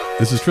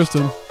This is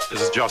Tristan. This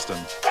is Justin.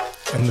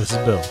 And this is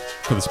Bill.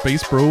 For the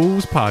Space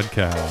Bros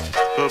Podcast.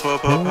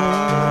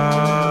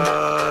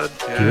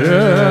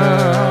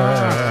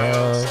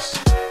 Yes.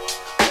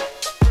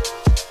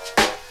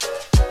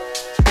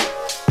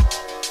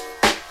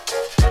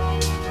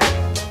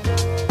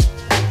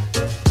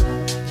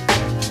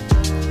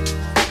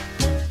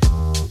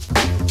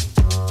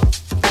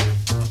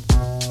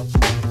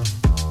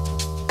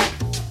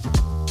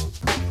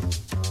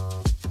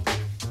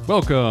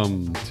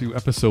 Welcome to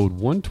episode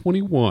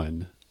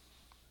 121,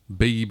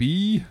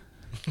 baby.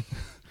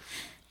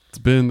 It's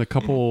been a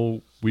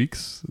couple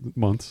weeks,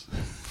 months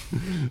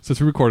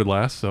since we recorded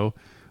last, so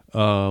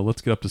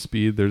let's get up to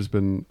speed. There's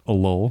been a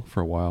lull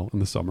for a while in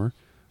the summer,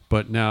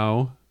 but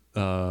now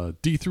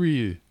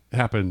D23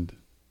 happened.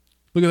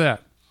 Look at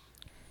that.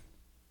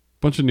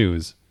 Bunch of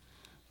news.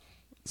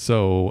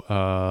 So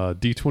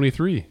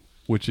D23,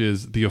 which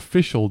is the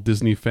official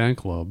Disney fan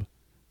club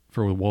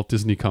for the Walt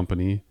Disney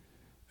Company.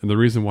 And the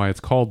reason why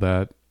it's called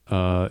that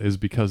is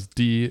because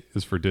D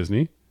is for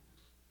Disney,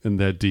 and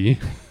that D,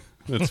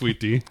 that sweet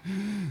D.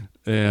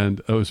 And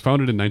it was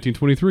founded in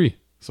 1923,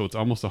 so it's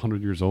almost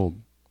 100 years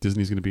old.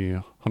 Disney's going to be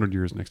 100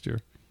 years next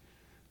year.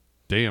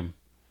 Damn.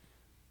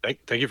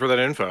 Thank you for that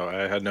info.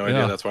 I had no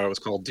idea that's why it was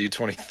called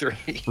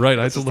D23. Right,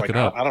 I had to look it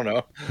up. I don't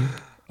know.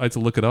 I had to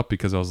look it up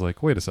because I was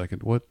like, wait a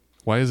second, what?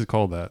 Why is it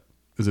called that?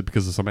 Is it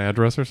because of some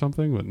address or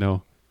something? But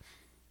no.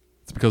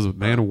 It's because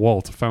man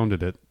Walt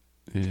founded it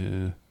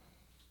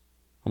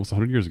almost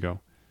 100 years ago.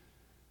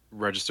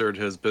 Registered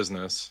his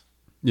business.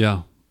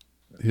 Yeah.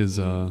 His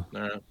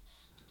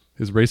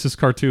racist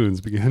cartoons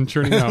began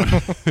churning out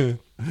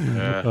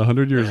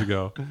 100 years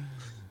ago.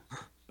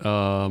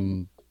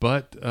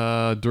 But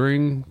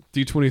during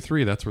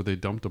D23, that's where they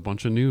dumped a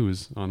bunch of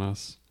news on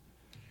us.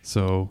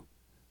 So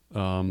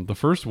the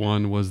first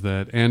one was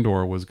that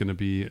Andor was going to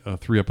be a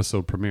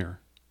 3-episode premiere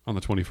on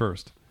the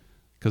 21st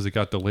because it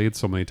got delayed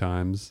so many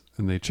times,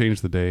 and they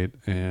changed the date,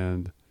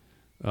 and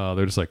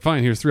they're just like,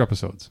 fine, here's 3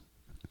 episodes.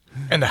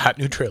 And a hot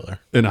new trailer.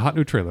 And a hot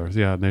new trailer,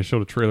 yeah. And they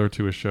showed a trailer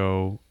to a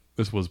show.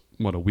 This was,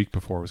 a week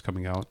before it was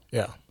coming out?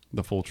 Yeah.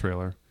 The full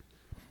trailer.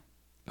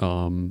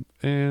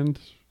 And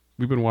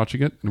we've been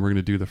watching it, and we're going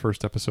to do the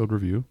first episode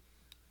review.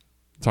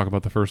 Talk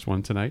about the first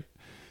one tonight.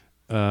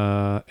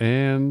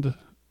 And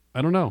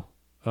I don't know.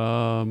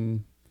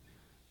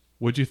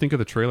 What do you think of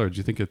the trailer? Do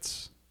you think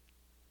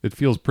it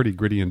feels pretty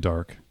gritty and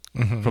dark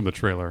from the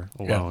trailer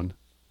alone? Yeah.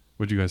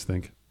 What do you guys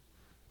think?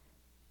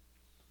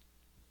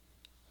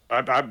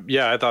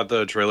 I thought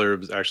the trailer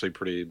was actually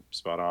pretty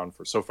spot on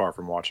for so far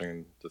from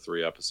watching the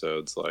 3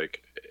 episodes.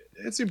 Like,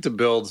 it seemed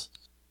to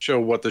show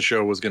what the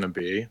show was going to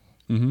be.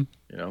 Mm-hmm.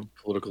 You know,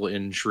 political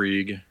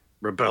intrigue,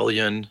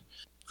 rebellion.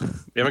 We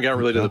haven't gotten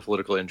really to the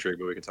political intrigue,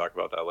 but we can talk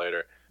about that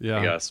later. Yeah,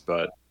 I guess.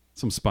 But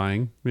some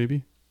spying,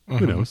 maybe.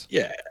 Who knows?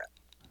 Yeah,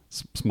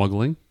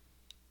 smuggling.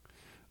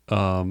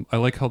 I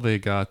like how they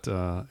got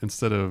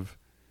instead of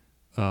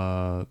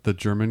the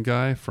German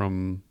guy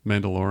from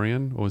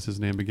Mandalorian. What was his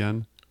name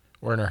again?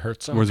 Werner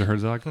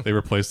Herzog. They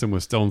replaced him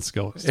with Stellan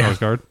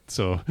Skarsgård. Yeah.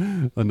 So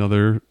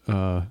another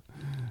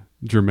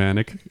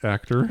Germanic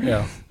actor.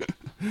 Yeah.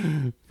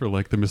 For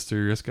like the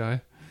mysterious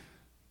guy.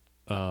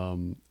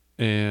 And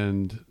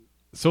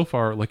so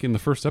far, like in the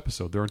first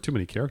episode, there aren't too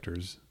many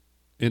characters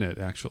in it,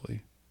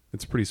 actually.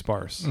 It's pretty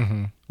sparse,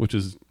 which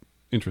is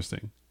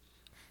interesting.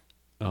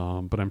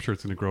 But I'm sure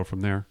it's going to grow from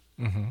there.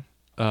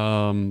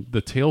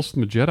 The Tales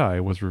from the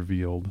Jedi was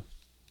revealed.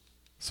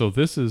 So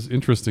this is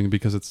interesting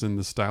because it's in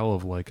the style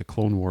of like a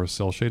Clone Wars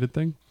cel-shaded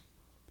thing.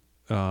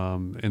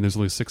 And there's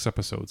only 6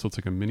 episodes, so it's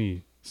like a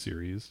mini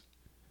series.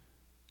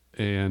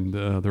 And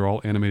they're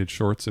all animated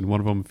shorts, and one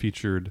of them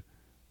featured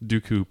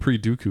Dooku,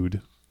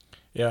 pre-Dooku'd.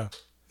 Yeah.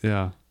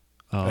 Yeah.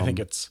 I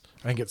think it's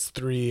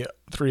 3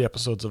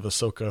 episodes of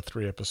Ahsoka,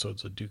 3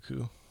 episodes of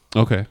Dooku.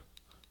 Okay.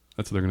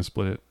 That's how they're going to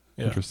split it.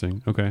 Yeah.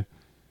 Interesting. Okay.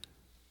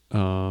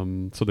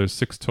 So there's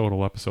 6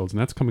 total episodes,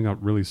 and that's coming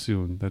out really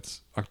soon.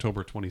 That's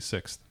October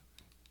 26th.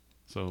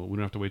 So we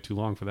don't have to wait too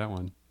long for that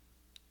one.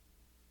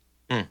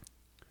 Yeah.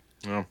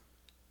 And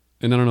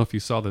I don't know if you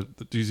saw did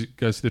you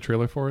guys see the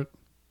trailer for it?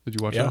 Did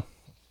you watch it?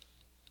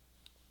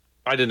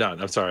 I did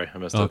not. I'm sorry. I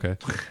missed it. Okay.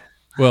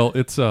 Well,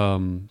 it's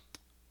in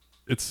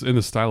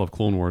the style of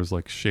Clone Wars,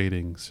 like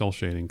cell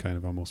shading kind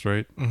of almost,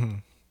 right? Mm-hmm.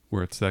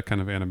 Where it's that kind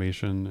of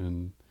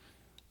animation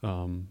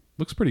and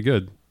looks pretty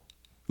good.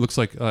 Looks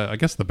like, I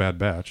guess, the Bad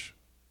Batch.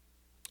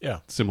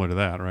 Yeah. Similar to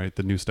that, right?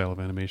 The new style of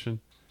animation,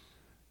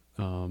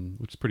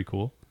 which is pretty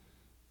cool.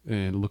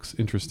 And it looks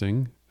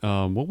interesting.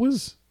 What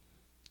was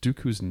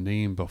Dooku's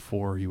name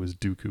before he was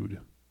Dooku'd?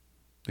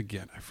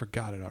 Again, I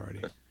forgot it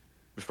already.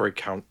 Before he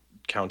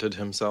counted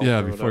himself?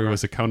 Yeah, before he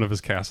was a count of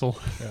his castle.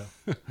 Yeah.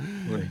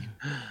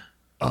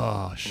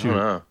 Oh, shoot. I don't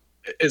know.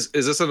 Is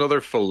this another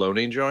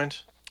Filoni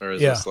joint? Or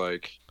is this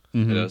like...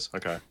 It is?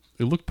 Okay.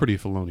 It looked pretty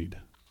Filoni'd.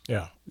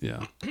 Yeah.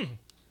 Yeah.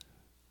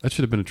 That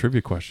should have been a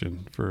trivia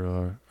question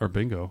for our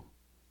bingo.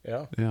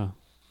 Yeah. Yeah.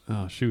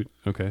 Oh, shoot.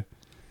 Okay.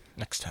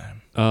 Next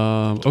time.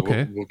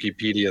 Okay.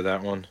 Wikipedia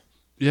that one.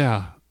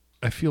 Yeah.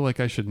 I feel like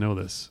I should know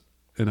this,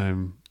 and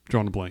I'm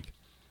drawing a blank.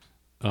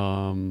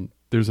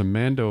 There's a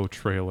Mando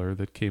trailer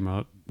that came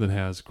out that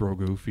has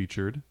Grogu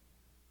featured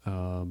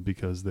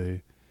because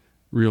they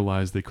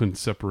realized they couldn't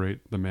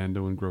separate the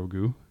Mando and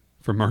Grogu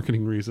for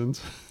marketing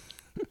reasons.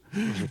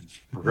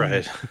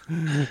 Right.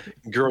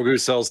 Grogu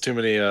sells too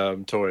many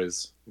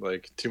toys.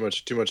 Like too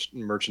much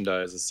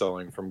merchandise is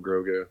selling from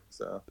Grogu.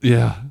 So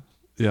Yeah,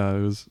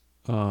 it was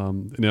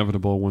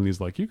inevitable when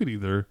he's like, you could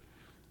either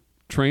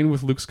train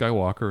with Luke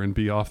Skywalker and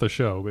be off the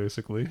show,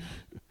 basically,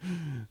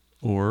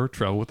 or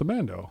travel with the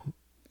Mando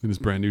in his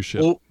brand new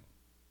ship. Well,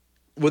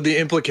 would the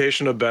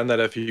implication have been that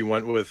if he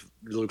went with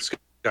Luke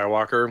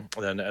Skywalker,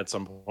 then at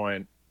some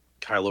point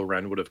Kylo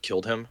Ren would have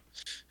killed him?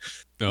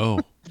 Oh,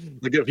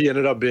 Like if he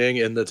ended up being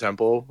in the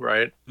temple,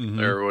 right? Mhm.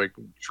 They're like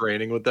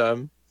training with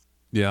them,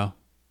 yeah.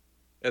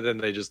 and then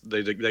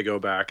they go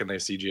back and they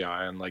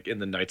CGI, and like in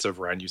the Knights of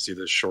Ren, you see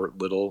this short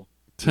little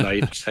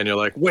knight, and you're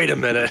like, wait a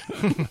minute,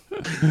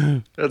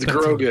 that's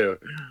Grogu.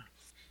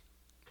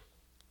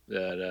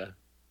 Yeah.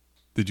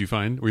 Did you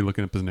find? Were you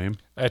looking up his name?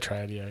 I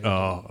tried, yeah.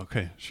 Oh,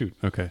 okay. Shoot.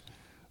 Okay.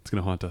 It's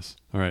going to haunt us.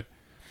 All right.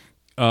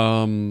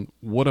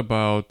 What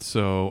about,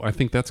 so I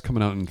think that's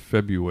coming out in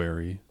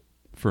February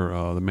for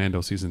the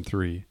Mando season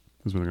 3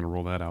 is when they're going to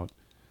roll that out.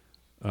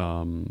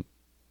 And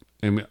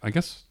I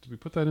guess, did we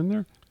put that in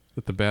there?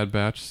 That the Bad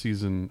Batch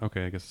season,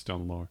 okay, I guess it's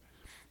down lower.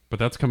 But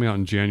that's coming out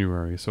in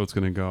January, so it's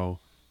going to go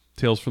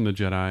Tales from the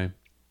Jedi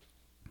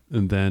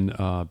and then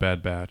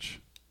Bad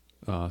Batch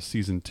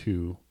season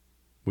 2,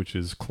 which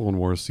is Clone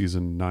Wars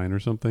season 9 or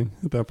something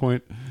at that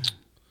point,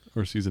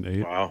 or season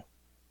 8. Wow.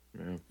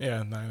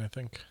 Yeah, 9, I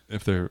think.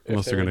 Unless they're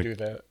going do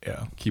that,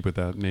 yeah. keep with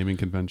that naming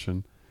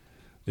convention.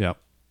 Yeah.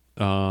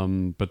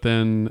 But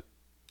then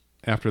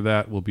after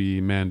that will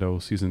be Mando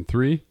season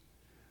 3.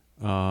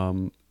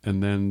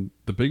 And then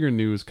the bigger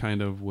news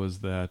kind of was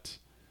that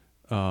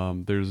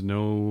there's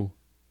no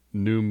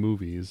new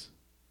movies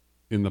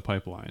in the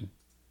pipeline.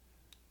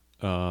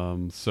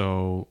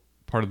 So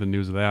part of the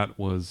news of that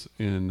was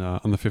on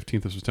the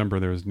 15th of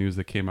September, there was news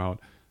that came out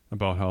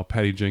about how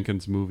Patty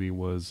Jenkins' movie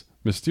was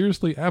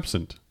mysteriously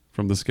absent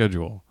from the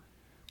schedule.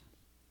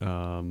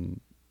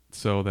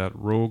 So that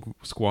Rogue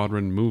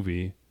Squadron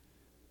movie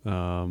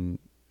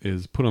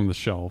is put on the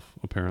shelf,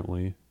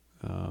 apparently.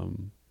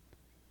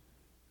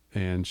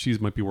 And she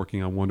might be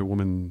working on Wonder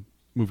Woman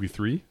movie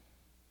 3.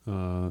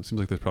 Seems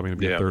like there's probably going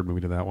to be a third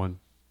movie to that one.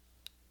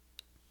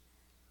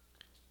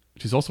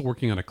 She's also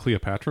working on a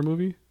Cleopatra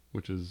movie,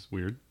 which is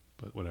weird,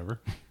 but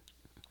whatever.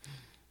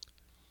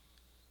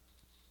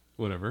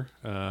 Whatever.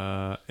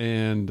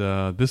 And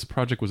this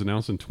project was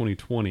announced in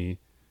 2020,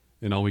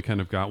 and all we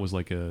kind of got was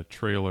like a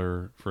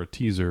trailer for a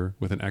teaser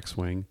with an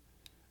X-Wing.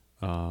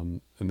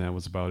 And that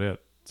was about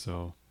it.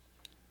 So,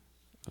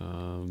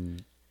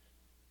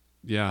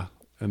 yeah.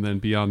 And then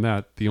beyond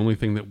that, the only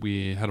thing that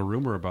we had a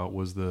rumor about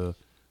was the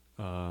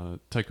Taika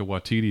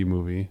Waititi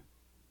movie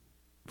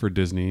for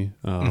Disney,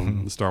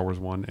 the Star Wars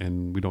one,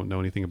 and we don't know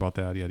anything about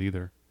that yet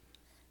either.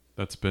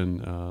 That's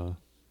been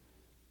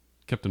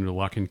kept under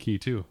lock and key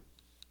too.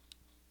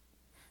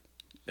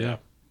 Yeah.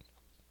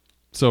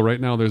 So right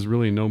now there's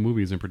really no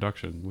movies in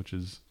production, which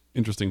is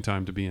interesting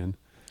time to be in.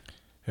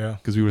 Yeah.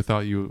 Because we would have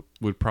thought you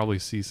would probably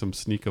see some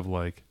sneak of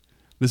like,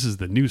 this is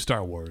the new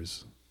Star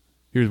Wars.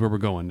 Here's where we're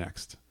going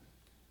next.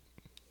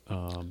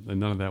 And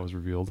none of that was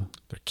revealed.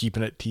 They're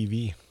keeping it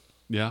TV.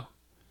 Yeah.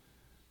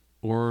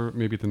 Or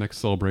maybe at the next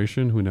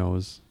Celebration. Who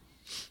knows?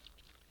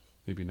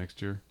 Maybe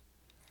next year.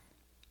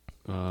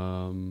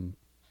 I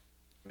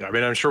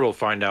mean, I'm sure we'll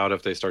find out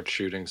if they start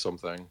shooting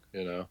something,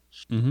 you know.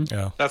 Mm-hmm.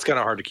 Yeah. That's kind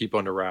of hard to keep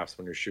under wraps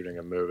when you're shooting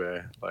a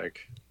movie.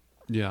 Like,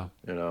 Yeah.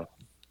 you know.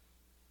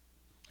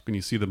 When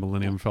you see the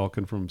Millennium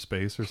Falcon from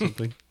space or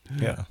something.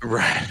 Yeah.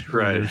 Right.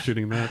 When they're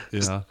shooting that.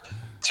 Yeah.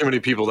 Too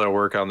many people that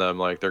work on them,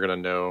 like, they're going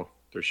to know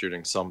they're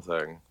shooting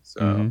something.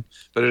 So,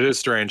 But it is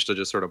strange to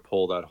just sort of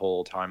pull that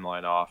whole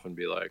timeline off and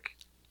be like,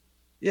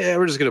 yeah,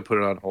 we're just going to put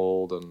it on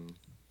hold and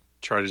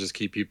try to just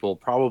keep people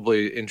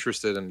probably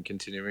interested in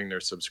continuing their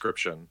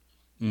subscription.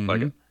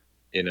 Like,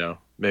 you know,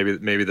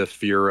 maybe the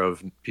fear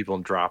of people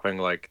dropping,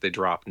 like they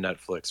dropped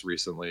Netflix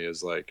recently,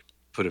 is like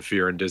put a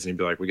fear in Disney and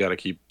be like, we got to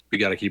keep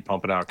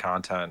pumping out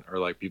content, or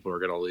like people are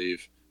going to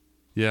leave.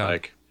 Yeah.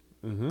 Like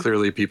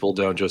clearly people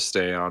don't just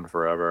stay on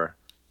forever.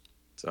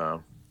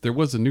 So there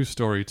was a new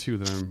story too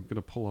that I'm going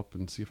to pull up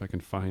and see if I can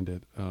find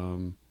it.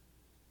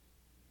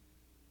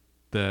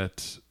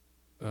 That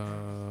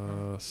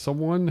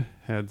someone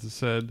had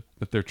said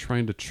that they're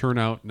trying to churn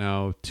out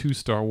now 2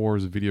 Star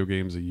Wars video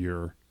games a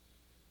year.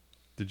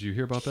 Did you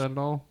hear about that at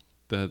all?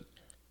 That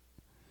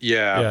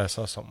yeah, I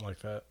saw something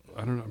like that.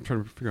 I don't know. I'm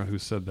trying to figure out who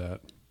said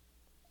that.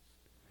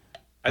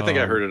 I think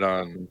I heard it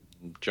on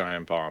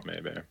Giant Bomb,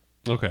 maybe.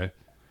 Okay.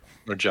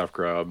 Or Jeff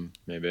Grubb,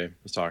 maybe,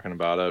 was talking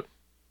about it.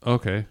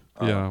 Okay.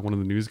 Yeah, one of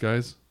the news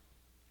guys.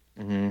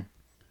 Mm-hmm.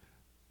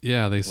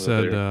 Yeah, they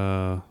said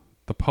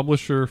the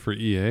publisher for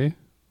EA.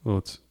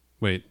 Well,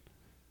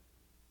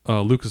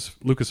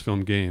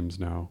 Lucasfilm Games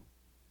now.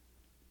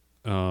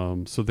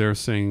 So they're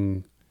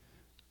saying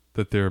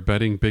that they're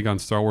betting big on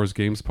Star Wars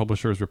games.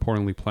 Publishers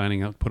reportedly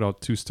planning to put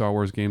out 2 Star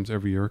Wars games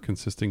every year,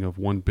 consisting of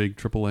 1 big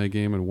AAA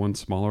game and 1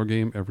 smaller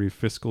game every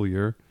fiscal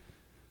year.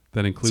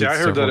 That includes I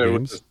heard that it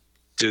games. was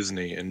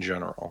Disney in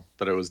general.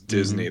 That it was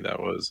Disney that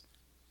was.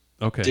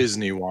 Okay.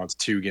 Disney wants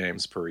 2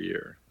 games per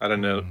year. I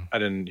don't know. I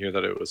didn't hear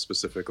that it was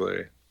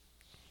specifically.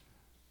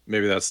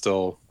 Maybe that's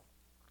still.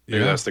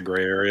 Maybe that's the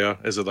gray area.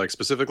 Is it like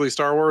specifically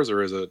Star Wars,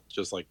 or is it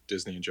just like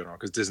Disney in general?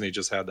 Because Disney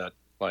just had that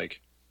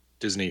like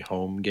Disney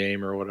home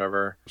game or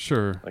whatever.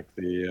 Sure. Like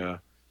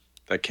the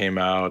that came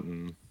out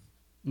and.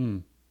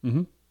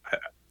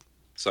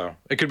 So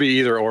it could be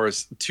either or.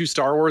 2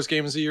 Star Wars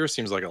games a year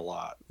seems like a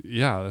lot.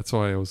 Yeah, that's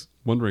why I was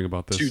wondering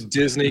about this. 2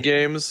 Disney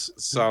games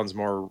sounds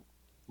more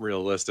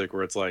realistic,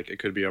 where it's like it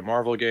could be a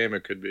Marvel game,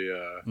 it could be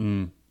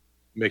a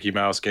Mickey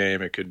Mouse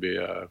game, it could be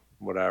a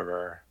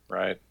whatever,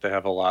 right? They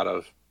have a lot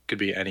of. Could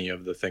be any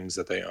of the things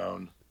that they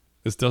own.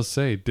 This does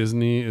say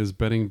Disney is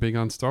betting big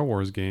on Star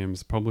Wars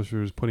games.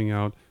 Publishers putting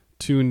out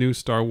 2 new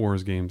Star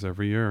Wars games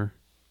every year.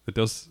 It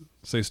does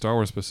say Star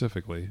Wars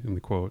specifically in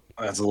the quote.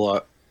 That's a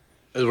lot.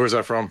 Where's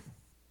that from?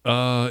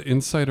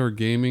 Insider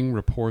Gaming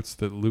reports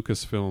that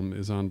Lucasfilm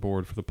is on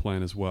board for the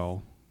plan as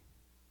well.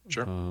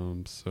 Sure.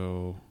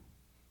 So,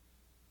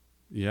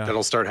 yeah.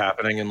 That'll start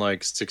happening in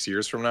like 6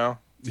 years from now.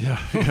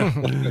 Yeah.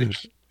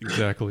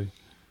 Exactly.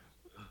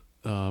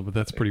 But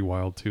that's pretty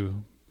wild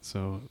too.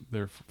 So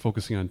they're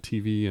focusing on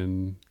TV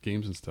and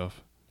games and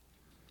stuff.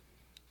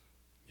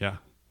 Yeah.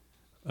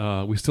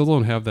 We still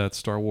don't have that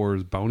Star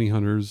Wars Bounty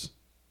Hunters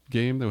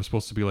game that was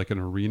supposed to be like an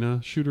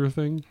arena shooter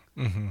thing.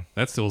 Mm-hmm.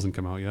 That still hasn't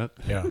come out yet.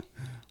 Yeah.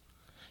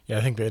 Yeah,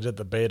 I think they did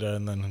the beta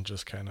and then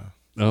just kind of...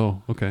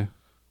 Oh, okay.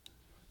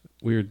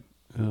 Weird.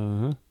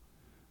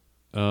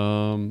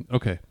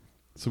 Okay.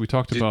 So we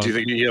talked about... Do you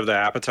think you have the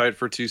appetite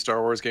for 2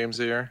 Star Wars games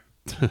a year?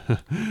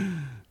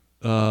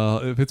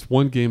 If it's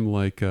one game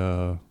like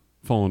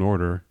Fallen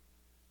Order,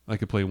 I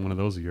could play one of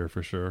those a year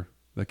for sure.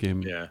 That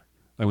game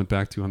I went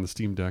back to on the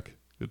Steam Deck.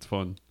 It's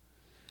fun.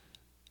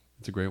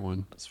 It's a great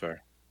one. That's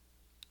fair.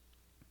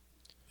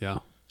 Yeah.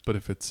 But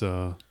if it's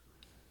I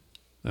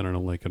don't know,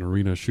 like an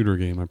arena shooter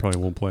game, I probably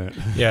won't play it.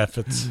 Yeah, if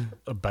it's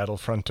a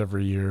Battlefront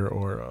every year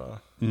or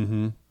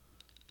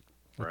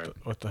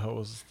what the hell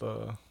was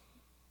the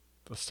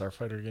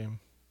Starfighter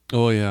game?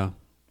 Oh yeah.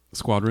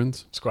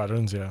 Squadrons,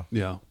 yeah.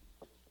 Yeah.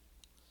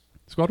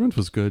 Squadrons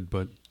was good,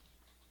 but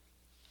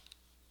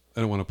I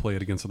don't want to play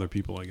it against other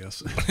people, I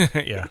guess.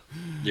 Yeah.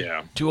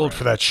 Yeah. Too old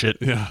for that shit.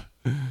 Yeah.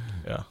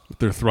 Yeah.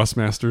 They're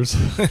thrustmasters.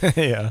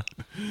 Yeah.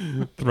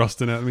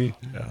 Thrusting at me.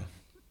 Yeah.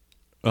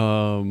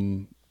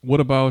 What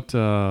about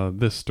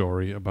this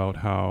story about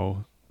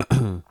how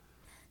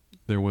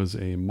there was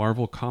a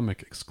Marvel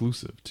comic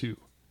exclusive too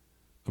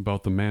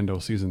about the Mando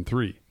season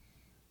 3.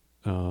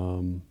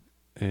 And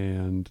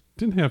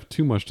didn't have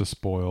too much to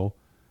spoil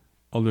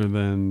other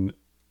than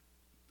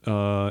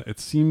it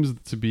seems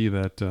to be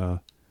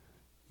that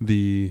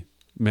the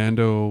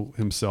Mando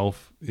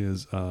himself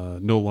is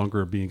no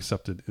longer being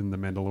accepted in the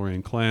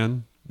Mandalorian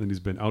clan, that he's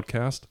been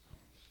outcast.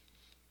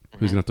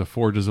 He's going to have to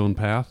forge his own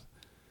path.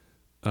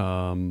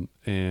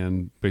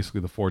 And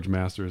basically the Forge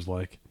Master is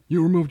like,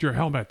 you removed your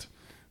helmet.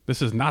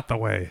 This is not the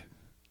way.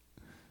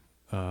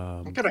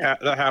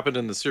 That happened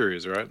in the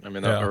series, right? I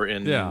mean, Yeah. or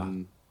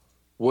in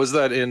was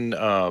that in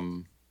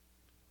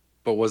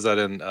but was that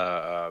in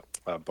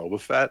Boba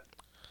Fett?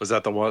 Was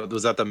that the one?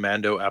 Was that the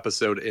Mando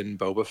episode in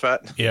Boba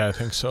Fett? Yeah, I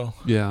think so.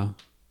 Yeah.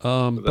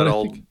 But That I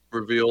all think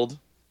revealed.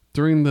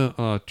 during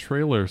the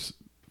trailers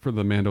for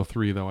the Mando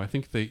 3, though, I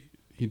think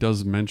he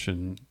does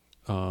mention,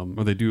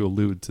 or they do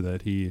allude to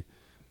that he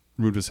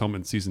removed his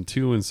helmet in season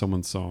 2 and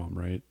someone saw him,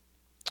 right?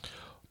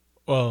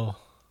 Well,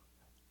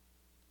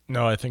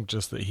 no, I think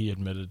just that he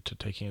admitted to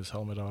taking his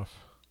helmet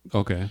off.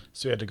 Okay.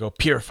 So he had to go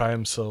purify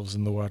himself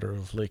in the water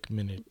of Lake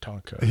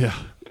Minnetonka. Yeah.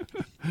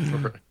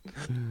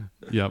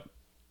 Yep.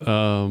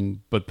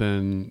 But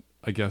then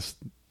I guess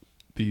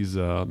these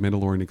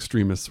Mandalorian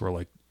extremists were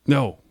like,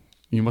 no,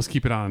 you must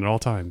keep it on at all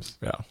times.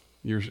 Yeah.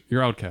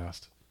 You're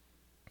outcast.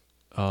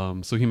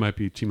 So he might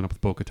be teaming up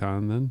with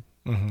Bo-Katan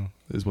then,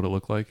 is what it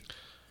looked like.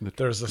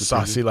 There's a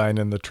saucy line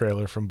in the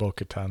trailer from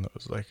Bo-Katan that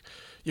was like,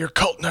 your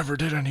cult never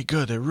did any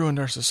good. They ruined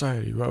our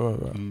society. Blah,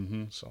 blah,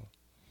 blah. So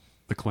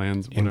the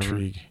clans, whatever.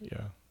 intrigue,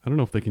 yeah. I don't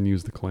know if they can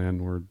use the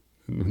clan word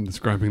in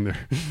describing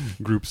their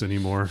groups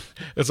anymore.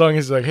 As long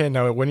as he's like, hey,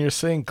 now when you're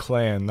saying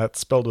clan, that's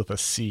spelled with a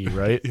C,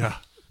 right? Yeah.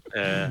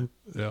 Yeah.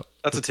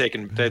 That's a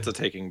taking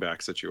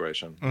back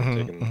situation.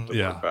 Taking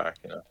the word back,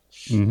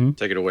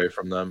 take it away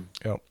from them.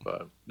 Yep.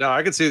 But no,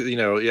 I could see,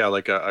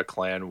 like a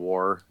clan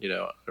war.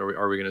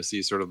 Are we going to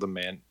see sort of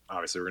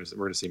obviously we're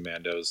going to see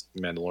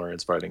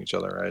Mandalorians fighting each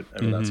other, right?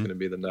 I mean, that's going to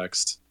be the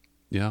next.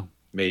 Yeah.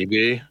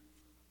 Maybe.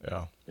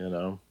 Yeah.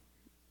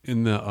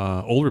 In the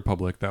Old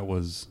Republic, that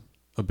was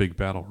a big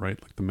battle, right?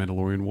 Like the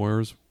Mandalorian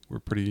Wars were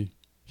a pretty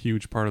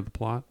huge part of the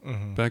plot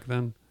back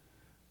then.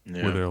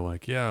 Yeah. Where they're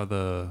like,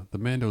 the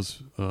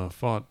Mandos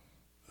fought.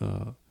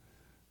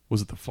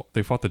 Was it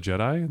they fought the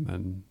Jedi, and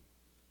then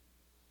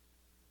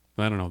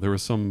I don't know. There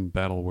was some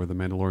battle where the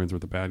Mandalorians were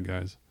the bad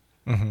guys.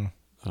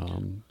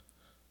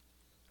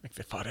 Like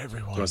they fought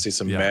everyone. You want to see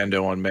some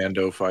Mando on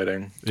Mando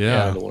fighting?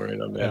 Yeah.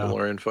 Mandalorian on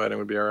Mandalorian fighting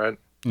would be all right.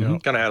 Mm-hmm.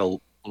 Kind of had a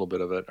little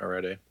bit of it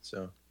already.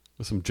 So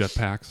with some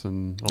jetpacks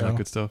and all that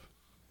good stuff.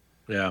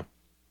 Yeah.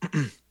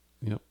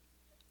 Yep.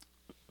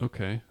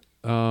 Okay.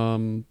 All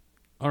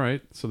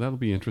right. So that'll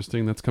be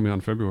interesting. That's coming out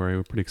in February.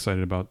 We're pretty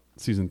excited about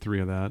season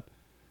 3 of that.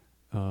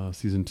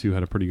 Season 2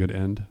 had a pretty good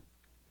end.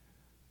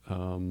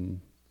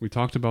 We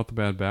talked about the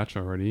Bad Batch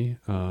already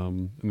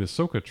in the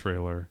Ahsoka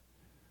trailer.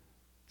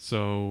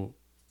 So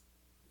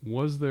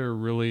was there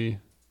really...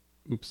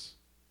 Oops.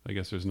 I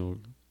guess there's no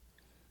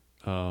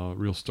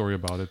real story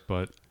about it,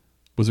 but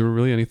was there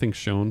really anything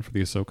shown for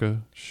the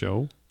Ahsoka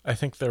show? I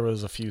think there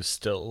was a few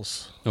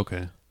stills.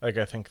 Okay. Like,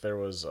 I think there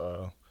was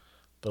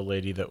the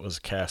lady that was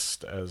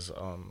cast as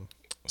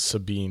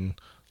Sabine,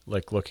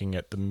 like, looking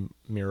at the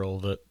mural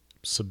that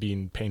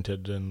Sabine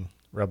painted in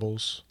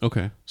Rebels.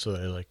 Okay. So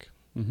they, like,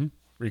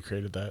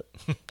 recreated that.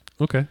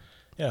 Okay.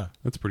 Yeah.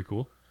 That's pretty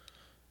cool.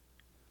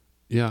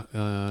 Yeah,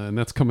 and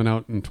that's coming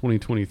out in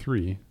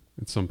 2023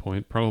 at some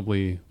point,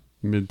 probably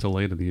mid to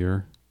late of the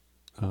year.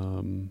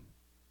 And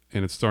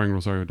it's starring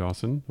Rosario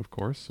Dawson, of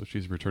course, so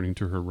she's returning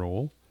to her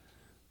role.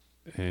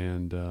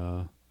 And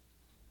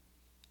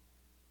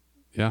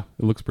yeah,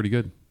 it looks pretty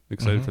good.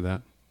 Excited for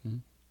that.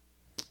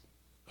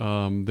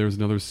 There's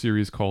another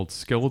series called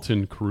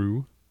Skeleton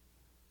Crew,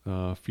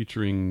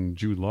 featuring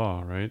Jude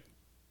Law, right?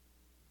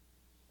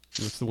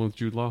 That's the one with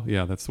Jude Law?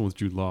 Yeah, that's the one with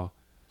Jude Law.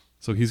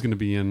 So he's going to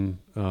be in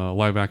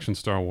live action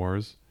Star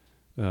Wars,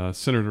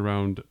 centered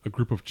around a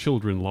group of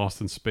children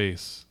lost in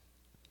space,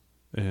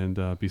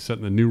 and be set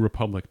in the New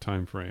Republic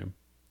time frame.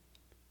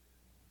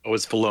 Oh,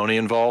 is Filoni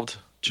involved?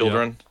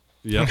 Children?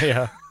 Yep.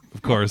 Yeah.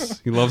 Of course.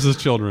 He loves his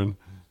children.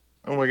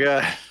 Oh my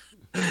god.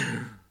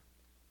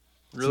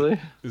 Really?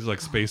 These are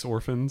like space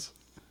orphans,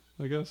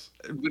 I guess.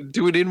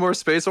 Do we need more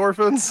space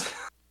orphans?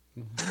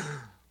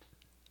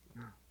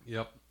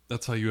 Yep.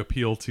 That's how you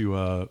appeal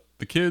to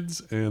the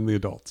kids and the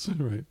adults,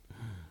 right?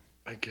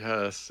 I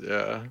guess,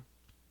 yeah.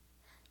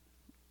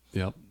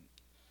 Yep.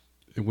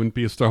 It wouldn't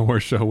be a Star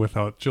Wars show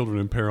without children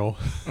in peril.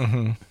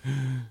 They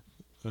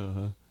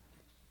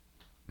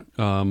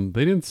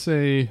didn't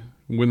say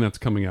when that's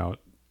coming out.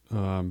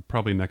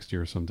 Probably next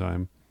year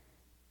sometime.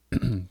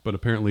 But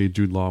apparently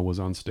Jude Law was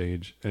on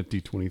stage at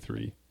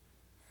D23,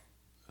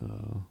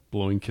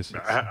 blowing kisses.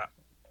 I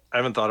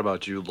haven't thought about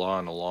Jude Law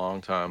in a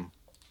long time.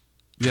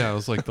 Yeah, it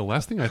was like the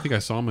last thing I think I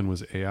saw him in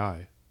was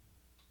AI.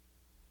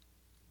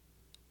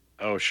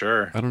 Oh,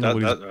 sure. I don't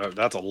know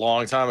that's a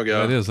long time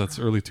ago. That is. That's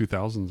early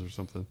 2000s or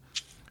something.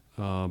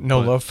 No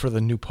love for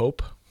the new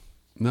Pope?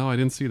 No, I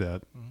didn't see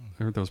that.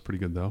 I heard that was pretty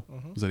good, though.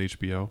 Was that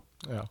HBO?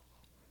 Yeah.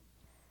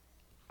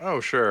 Oh,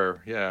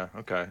 sure. Yeah,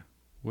 okay.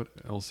 What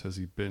else has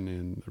he been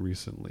in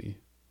recently?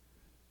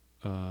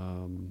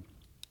 Yeah,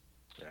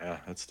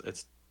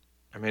 it's.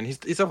 I mean, he's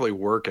definitely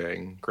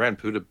working. Grand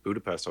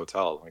Budapest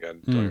Hotel. Like I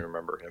don't even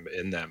remember him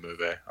in that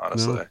movie,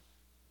 honestly. No.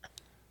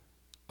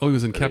 Oh, he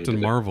was in But Captain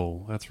he did it.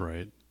 Marvel. That's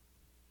right.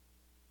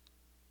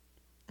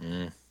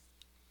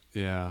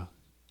 Yeah,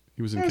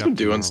 he was in. He's Captain been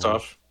doing Marvel.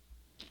 stuff.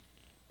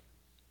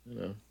 You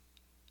know.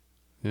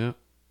 Yeah.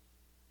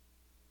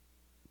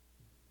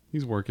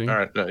 He's working. All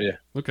right. No, yeah.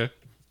 Okay.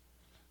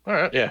 All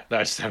right. Yeah. No,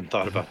 I just haven't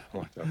thought about it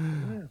like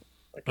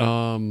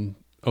that.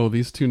 Oh,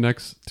 these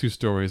next two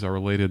stories are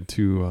related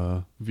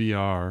to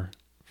VR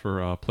for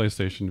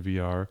PlayStation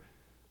VR.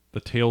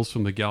 The Tales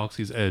from the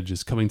Galaxy's Edge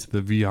is coming to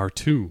the VR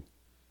 2.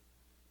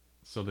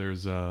 So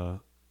there's a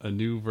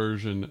new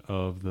version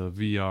of the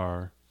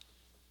VR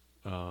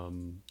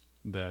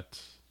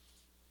that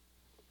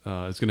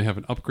is going to have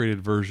an upgraded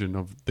version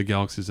of the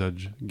Galaxy's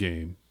Edge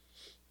game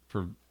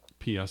for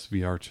PS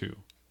VR 2.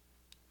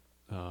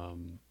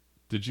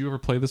 Did you ever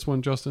play this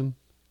one, Justin?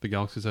 The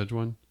Galaxy's Edge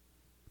one?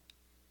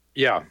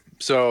 Yeah.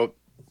 So,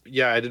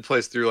 yeah, I did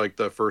play through like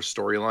the first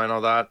storyline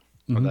of that,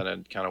 and then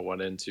it kind of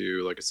went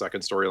into like a second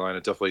storyline.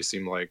 It definitely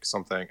seemed like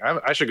something.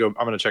 I should go.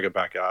 I'm going to check it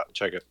back out.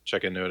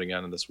 Check into it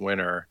again in this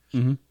winter.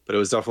 But it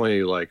was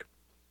definitely like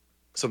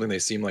something they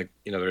seem like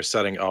they're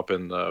setting up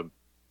in the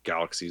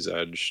Galaxy's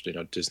Edge,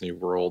 Disney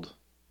World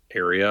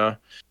area.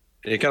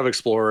 And you kind of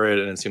explore it,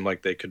 and it seemed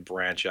like they could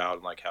branch out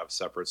and like have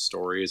separate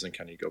stories and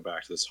kind of go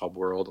back to this hub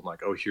world and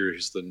like, oh,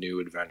 here's the new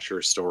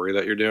adventure story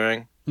that you're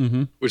doing,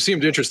 which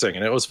seemed interesting,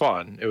 and it was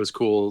fun. It was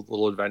cool,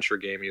 little adventure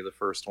gamey, the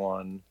first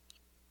one,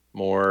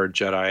 more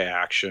Jedi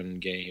action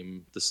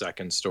game, the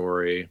second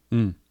story.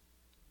 And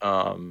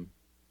I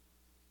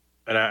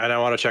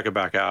want to check it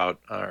back out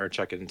or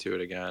check into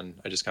it again.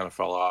 I just kind of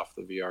fell off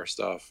the VR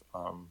stuff.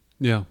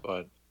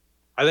 But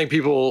I think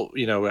people,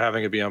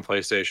 having it be on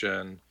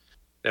PlayStation.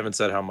 They haven't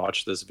said how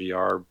much this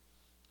VR,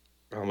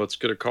 what's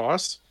going to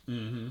cost.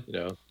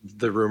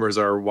 The rumors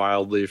are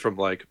wildly from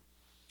like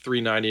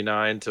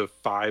 $399 to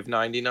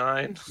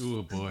 $599.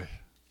 Oh boy.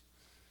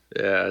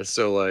 Yeah,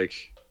 so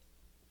like,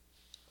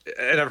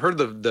 and I've heard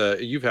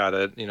you've had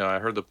it. I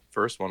heard the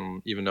first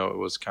one, even though it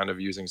was kind of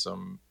using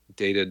some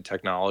dated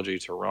technology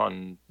to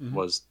run,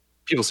 was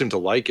people seem to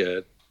like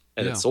it,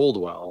 and it sold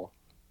well.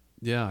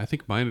 Yeah, I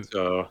think mine.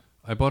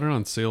 I bought it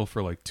on sale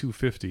for like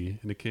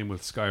 $250, and it came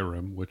with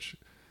Skyrim, which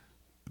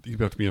you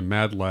have to be a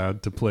mad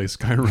lad to play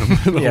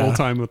Skyrim the whole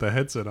time with a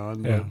headset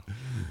on. Yeah.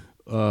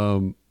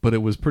 But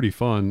it was pretty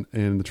fun,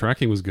 and the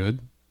tracking was good.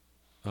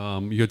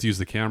 You had to use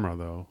the camera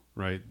though,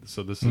 right?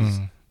 So this is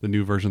the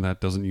new version that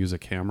doesn't use a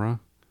camera,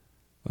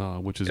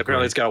 which is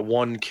apparently great. it's got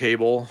one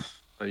cable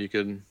that you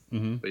can.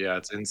 But yeah,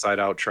 it's inside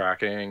out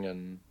tracking,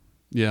 and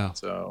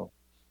so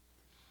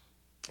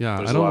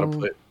there's a lot of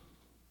play.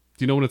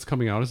 Do you know when it's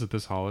coming out? Is it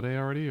this holiday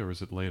already, or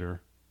is it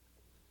later?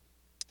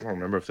 I don't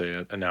remember if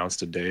they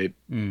announced a date.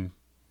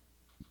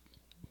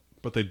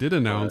 But they did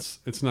announce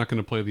it's not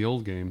going to play the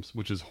old games,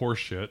 which is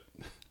horseshit.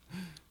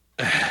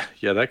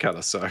 Yeah, that kind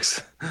of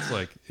sucks. It's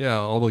like,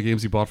 all the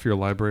games you bought for your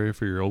library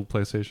for your old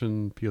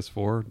PlayStation,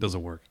 PS4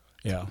 doesn't work.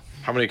 Yeah.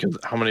 How many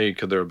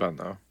could there have been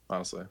though?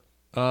 Honestly.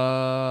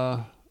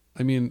 I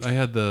mean, I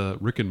had the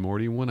Rick and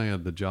Morty one. I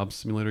had the Job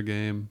Simulator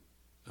game.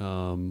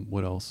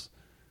 What else?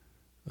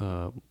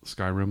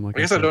 Skyrim. Like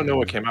I guess I don't know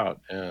what came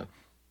out. Yeah.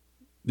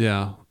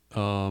 Yeah.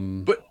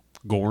 But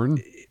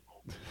Gorn.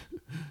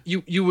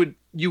 You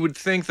would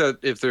think that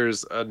if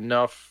there's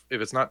enough,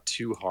 if it's not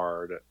too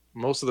hard,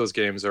 most of those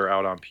games are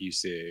out on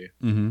PC.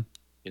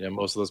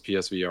 Most of those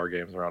PSVR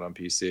games are out on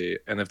PC,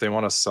 and if they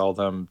want to sell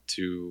them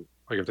to,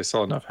 like, if they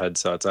sell enough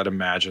headsets, I'd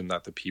imagine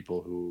that the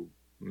people who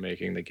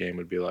making the game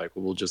would be like,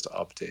 well, we'll just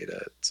update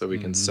it so we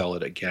can sell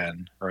it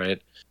again, right?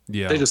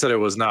 Yeah. They just said it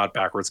was not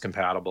backwards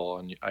compatible,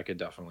 and I could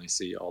definitely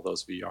see all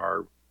those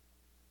VR,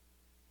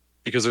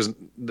 because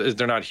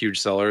they're not huge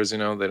sellers, they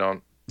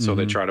don't. So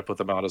they try to put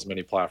them out as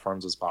many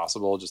platforms as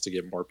possible just to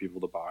get more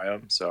people to buy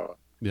them. So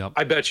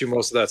I bet you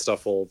most of that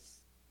stuff will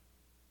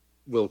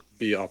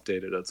be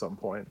updated at some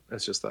point.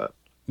 It's just that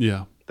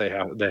they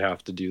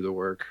have to do the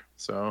work.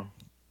 So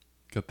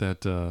got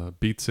that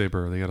Beat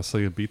Saber. They got to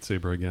sell you Beat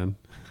Saber again.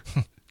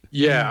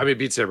 Yeah, I mean,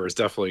 Beat Saber is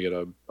definitely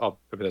gonna. I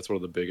mean, that's one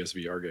of the biggest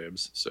VR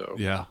games. So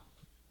yeah.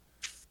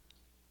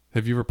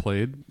 Have you ever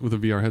played with a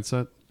VR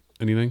headset?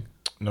 Anything?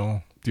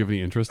 No. Do you have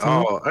any interest in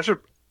it?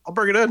 I'll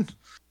bring it in.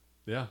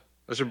 Yeah.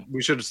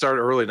 We should start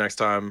early next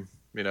time.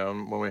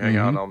 When we hang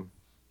out,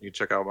 you can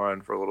check out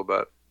mine for a little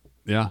bit.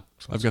 Yeah,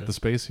 I've got the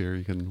space here.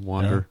 You can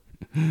wander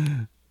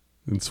and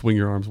swing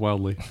your arms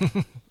wildly.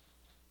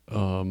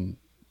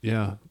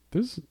 Yeah,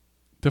 there's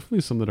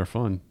definitely some that are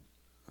fun,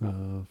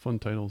 fun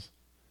titles.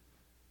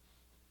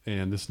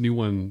 And this new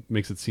one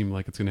makes it seem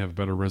like it's going to have a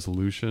better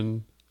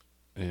resolution,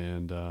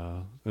 and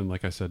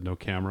like I said, no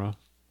camera,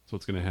 so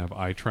it's going to have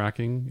eye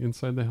tracking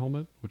inside the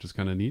helmet, which is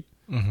kind of neat.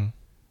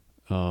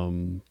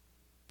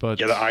 But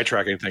yeah, the eye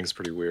tracking thing's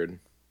pretty weird.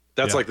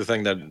 That's like the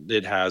thing that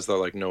it has that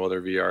like no other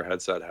VR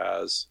headset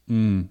has,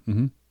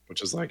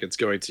 which is like it's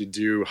going to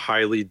do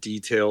highly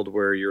detailed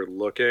where you're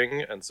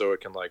looking, and so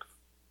it can like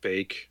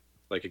fake,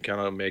 like it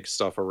kind of makes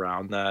stuff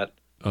around that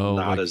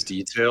not as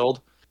detailed.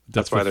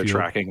 That's why they're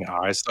tracking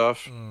eye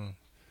stuff,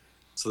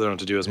 so they don't have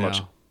to do as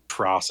much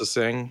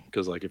processing,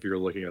 because like if you're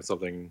looking at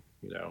something,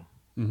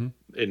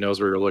 it knows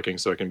where you're looking,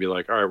 so it can be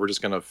like, all right, we're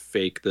just gonna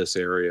fake this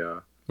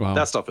area. Wow.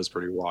 That stuff is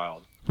pretty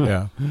wild.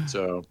 Yeah.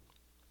 So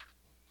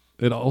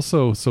it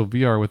also,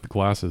 VR with the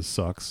glasses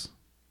sucks.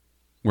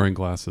 Wearing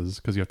glasses,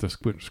 because you have to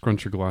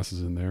scrunch your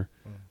glasses in there.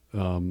 They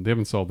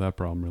haven't solved that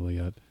problem really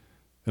yet.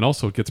 And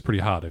also it gets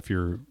pretty hot if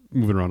you're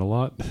moving around a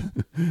lot.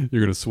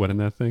 You're gonna sweat in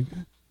that thing,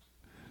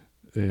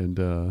 and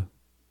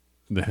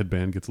the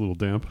headband gets a little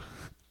damp.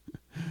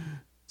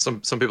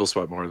 Some people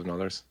sweat more than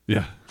others.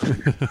 Yeah.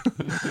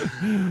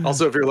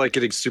 Also, if you're like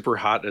getting super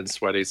hot and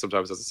sweaty,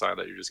 sometimes that's a sign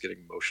that you're just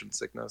getting motion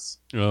sickness.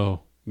 Oh,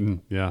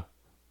 yeah.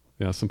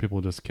 Yeah, some people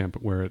just can't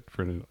wear it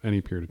for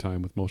any period of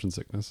time with motion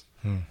sickness.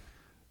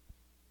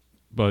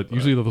 But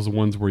usually those are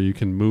ones where you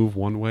can move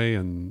one way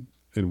and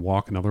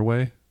walk another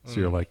way.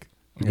 So you're like,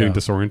 you're getting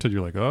disoriented.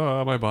 You're like,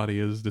 oh, my body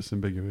is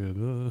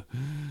disambiguated.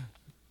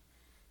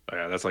 Oh,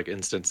 yeah, that's like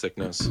instant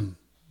sickness.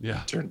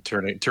 Yeah.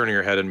 Turning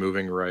your head and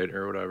moving right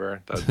or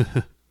whatever.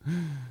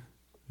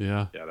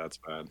 Yeah, that's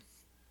bad.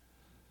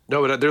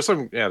 No, but there's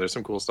some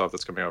cool stuff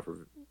that's coming out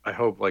for, I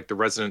hope, like the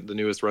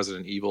newest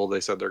Resident Evil, they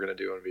said they're going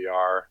to do in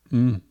VR.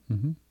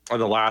 And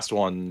the last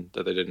one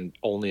that they did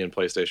only in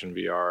PlayStation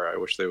VR, I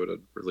wish they would have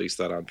released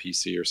that on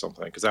PC or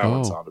something, because that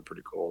one sounded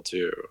pretty cool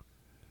too.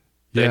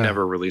 They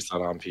never released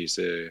that on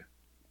PC.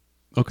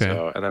 Okay.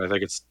 So, and then I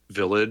think it's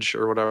Village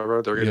or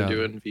whatever they're going to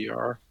do in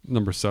VR.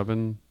 Number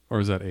 7, or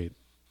is that 8?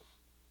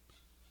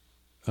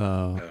 I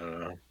don't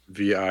know.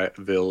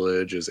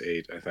 Village is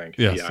 8, I think.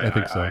 Yes, V-I-I-I. I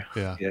think so.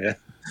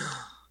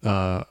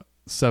 Yeah.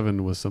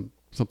 7 was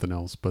something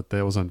else, but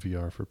that was on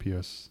VR for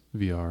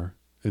PSVR.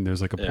 And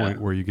there's like a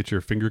point where you get your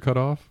finger cut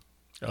off.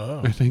 Oh,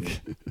 I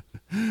think.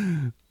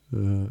 And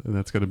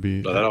that's going to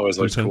be. No, that always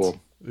looks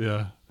cool.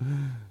 Yeah.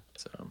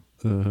 So.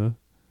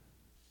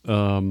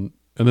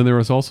 And then there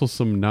was also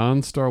some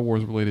non-Star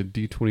Wars related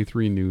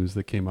D23 news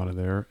that came out of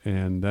there,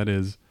 and that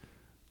is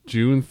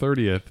June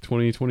 30th,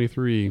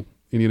 2023.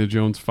 Indiana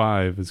Jones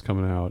 5 is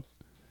coming out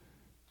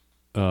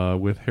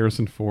with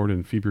Harrison Ford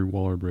and Phoebe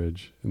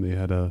Waller-Bridge, and they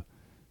had a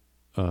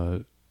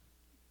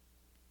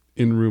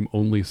in-room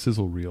only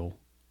sizzle reel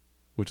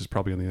which is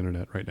probably on the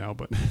internet right now.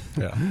 But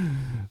Yeah.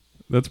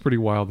 that's pretty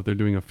wild that they're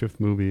doing a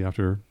 5th movie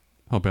after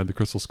how bad the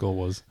Crystal Skull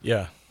was.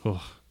 Yeah. Ugh.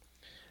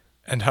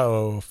 And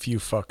how few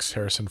fucks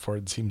Harrison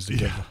Ford seems to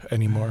give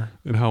anymore.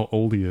 And how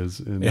old he is.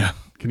 And Yeah.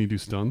 can he do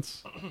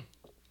stunts?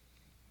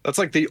 That's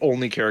like the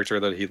only character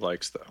that he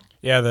likes, though.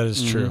 Yeah, that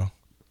is true.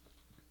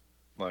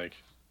 Like,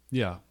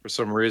 Yeah. for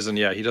some reason,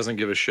 he doesn't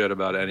give a shit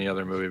about any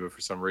other movie, but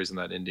for some reason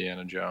that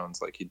Indiana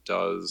Jones, like, he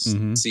does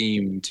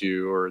seem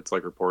to, or it's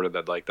like reported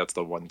that like that's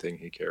the one thing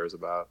he cares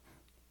about.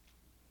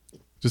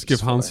 Just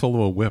give Han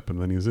Solo a whip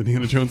and then he's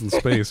Indiana Jones in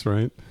space,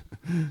 right?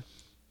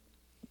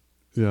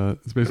 Yeah.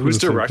 It's basically Who's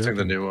the same directing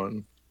the character. new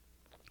one?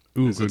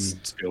 Ooh, Is good.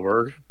 it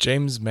Spielberg?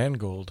 James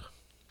Mangold.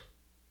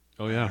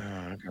 Oh,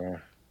 yeah.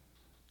 Okay.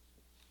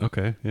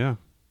 Okay, yeah.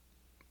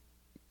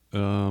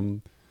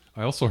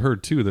 I also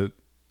heard too that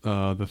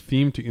the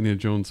theme to Indiana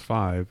Jones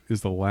 5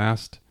 is the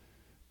last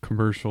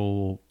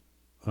commercial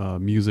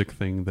music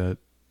thing that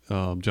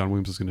John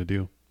Williams is going to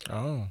do.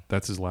 Oh.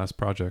 That's his last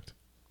project,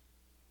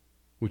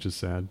 which is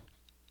sad.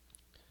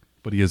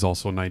 But he is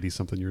also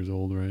 90-something years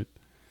old, right?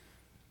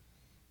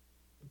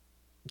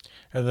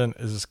 And then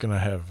is this going to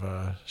have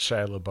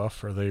Shia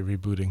LaBeouf, or are they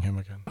rebooting him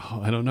again? Oh,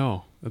 I don't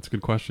know. That's a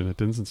good question. It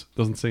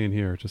doesn't say in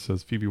here. It just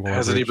says Phoebe Waller-Bridge.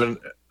 Hasn't he been?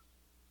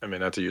 I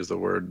mean, not to use the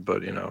word,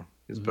 but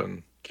he's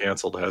been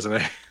canceled,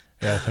 hasn't he?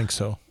 Yeah, I think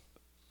so.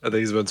 I think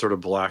he's been sort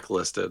of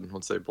blacklisted.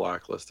 Let's say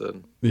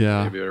blacklisted.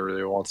 Yeah. Maybe nobody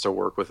really wants to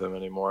work with him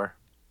anymore.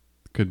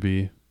 Could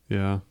be.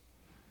 Yeah.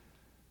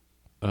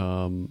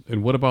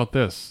 And what about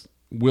this?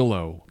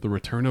 Willow. The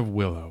Return of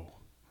Willow.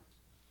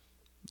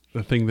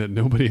 The thing that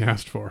nobody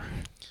asked for.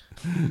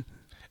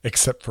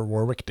 Except for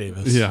Warwick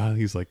Davis. Yeah,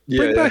 he's like,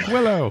 bring back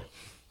Willow.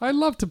 I'd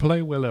love to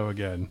play Willow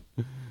again.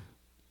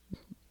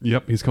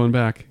 Yep, he's coming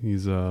back.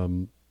 He's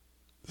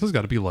this has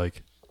got to be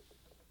like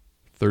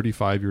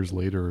 35 years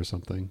later or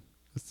something.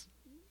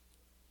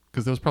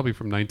 Because that was probably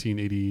from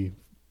 1980,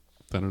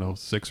 I don't know,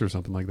 6 or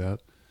something like that.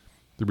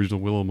 The original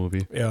Willow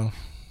movie. Yeah.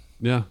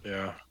 Yeah.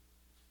 Yeah.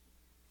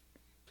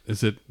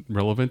 Is it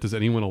relevant? Does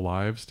anyone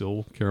alive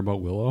still care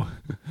about Willow?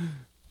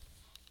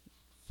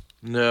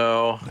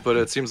 No, but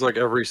it seems like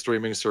every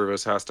streaming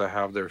service has to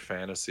have their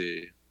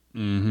fantasy.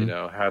 Mm-hmm.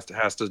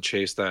 Has to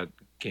chase that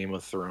Game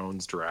of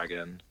Thrones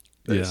dragon,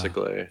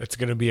 basically. Yeah. It's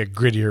going to be a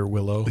grittier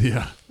Willow.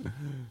 Yeah.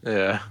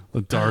 Yeah. A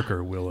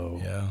darker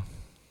Willow. Yeah.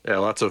 Yeah,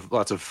 lots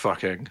of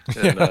fucking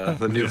in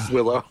the new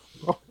Willow.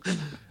 What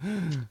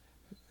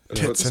the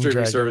Tits and streaming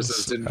dragons.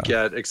 services didn't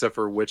get, except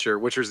for Witcher.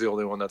 Witcher's the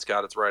only one that's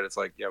got it right. It's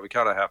like, we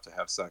kind of have to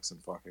have sex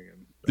and fucking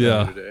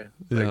today.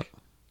 Yeah. Like,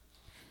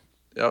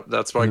 yep,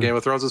 that's why Game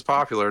of Thrones is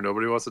popular.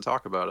 Nobody wants to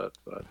talk about it,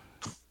 but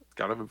it's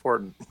kind of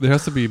important. There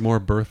has to be more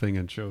birthing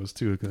in shows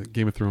too.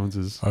 Game of Thrones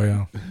is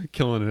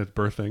killing it at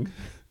birthing.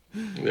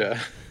 Yeah.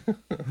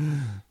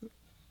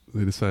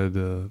 They decided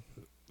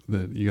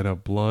that you got to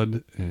have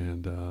blood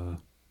and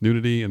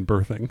nudity and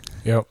birthing.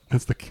 Yep.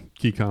 That's the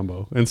key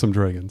combo. And some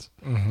dragons.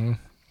 Mm-hmm.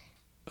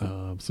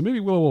 So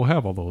maybe Willow will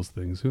have all those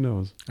things. Who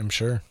knows? I'm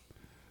sure.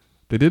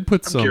 They did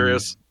put I'm some...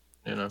 curious.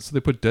 So they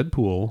put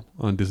Deadpool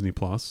on Disney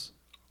Plus.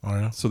 Oh,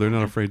 yeah. So they're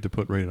not afraid to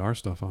put rated R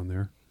stuff on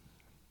there.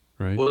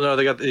 Right? Well, no,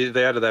 they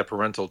added that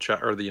parental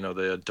check, or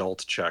the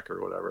adult check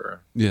or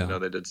whatever. Yeah.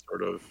 They did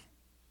sort of,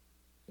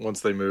 once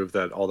they moved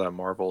all that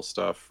Marvel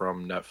stuff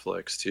from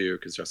Netflix too,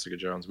 because Jessica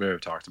Jones, maybe we've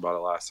talked about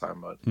it last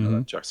time, but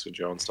that Jessica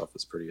Jones stuff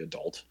is pretty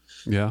adult.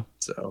 Yeah.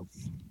 So.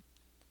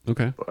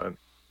 Okay. But.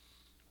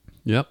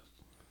 Yep.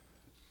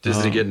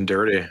 Disney getting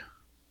dirty.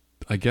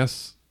 I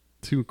guess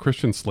too.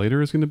 Christian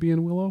Slater is going to be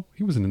in Willow.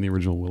 He wasn't in the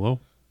original Willow.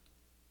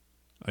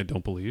 I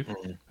don't believe. I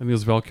think it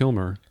was Val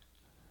Kilmer.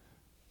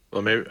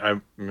 Well, maybe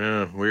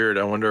weird.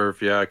 I wonder if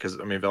because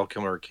Val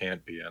Kilmer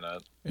can't be in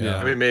it. Yeah.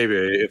 I mean, maybe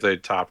if they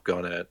Top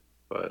Gun it,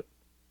 but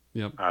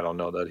yep. I don't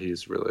know that if he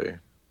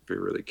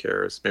really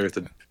cares. Maybe if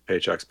the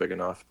paycheck's big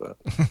enough, but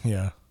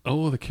Yeah.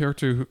 Oh, the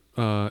character,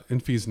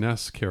 Enfys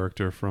Ness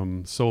character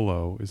from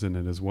Solo is in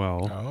it as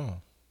well. Oh.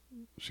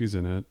 She's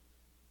in it.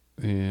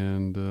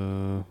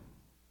 And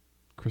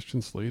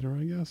Christian Slater,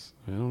 I guess?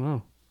 I don't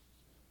know.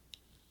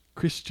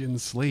 Christian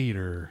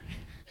Slater.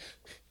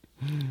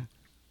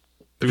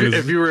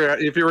 if you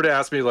were to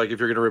ask me, like, if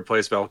you're going to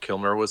replace Val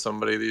Kilmer with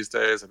somebody these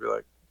days, I'd be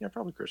like, yeah,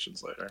 probably Christian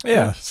Slater.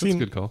 Yeah. That's a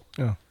good call.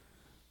 Yeah.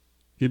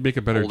 He'd make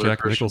a better Older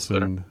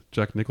Christian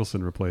Jack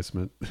Nicholson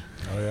replacement.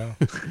 Oh, yeah.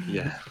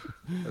 Yeah,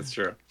 that's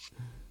true.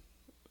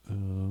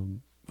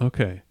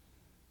 Okay.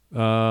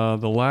 The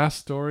last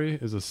story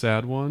is a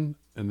sad one,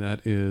 and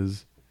that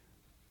is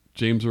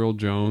James Earl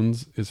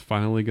Jones is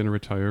finally going to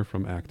retire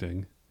from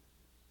acting.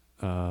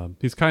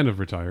 He's kind of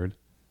retired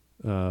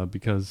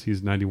because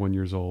he's 91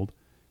 years old,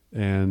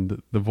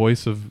 and the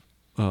voice of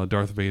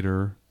Darth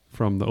Vader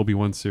from the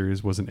Obi-Wan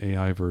series was an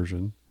AI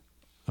version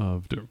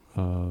of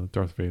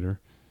Darth Vader.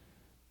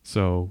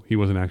 So he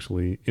wasn't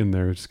actually in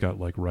there, just got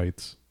like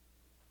rights.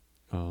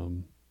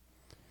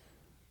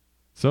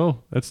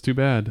 So that's too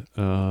bad.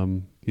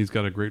 He's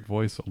got a great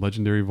voice, a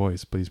legendary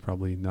voice, but he's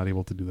probably not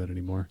able to do that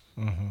anymore.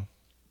 Mm-hmm.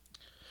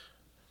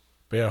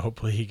 But yeah,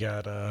 hopefully he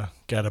got a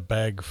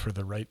bag for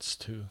the rights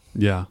to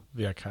Yeah,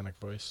 the iconic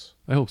voice.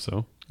 I hope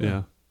so.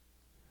 Yeah.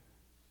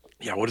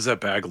 Yeah, what does that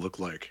bag look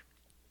like?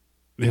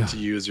 Yeah. To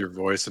use your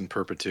voice in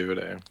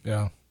perpetuity.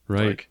 Yeah.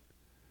 Right. Like,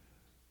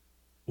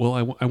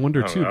 well, I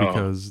wonder I don't too, know.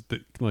 because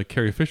like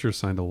Carrie Fisher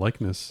signed a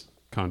likeness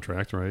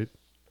contract, right?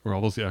 Or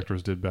all those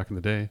actors did back in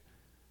the day,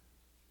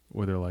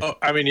 where they're like, oh,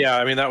 I mean, yeah,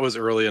 I mean that was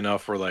early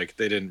enough where like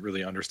they didn't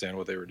really understand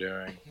what they were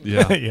doing.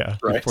 yeah, Yeah.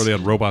 Right. before they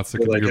had robots that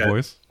They're could do like, your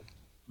voice.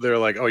 They're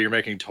like, oh, you're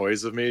making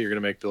toys of me. You're gonna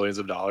make billions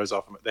of dollars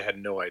off of it. They had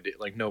no idea.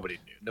 Like nobody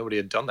knew. Nobody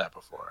had done that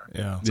before.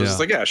 Yeah. So it's just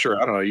like, yeah,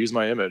 sure. I don't know. Use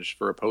my image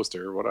for a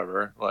poster or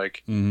whatever.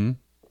 Like, Mm-hmm.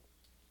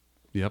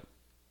 Yep.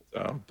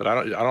 so, but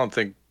I don't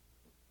think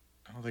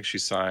she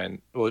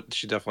signed. Well,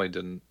 she definitely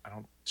didn't.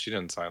 She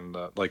didn't sign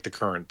the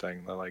current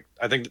thing. Like,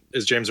 I think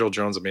is James Earl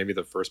Jones maybe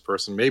the first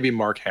person. Maybe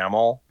Mark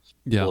Hamill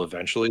Yeah. will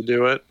eventually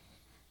do it.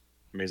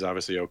 I mean, he's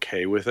obviously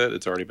okay with it.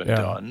 It's already been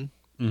done.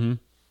 Mm-hmm.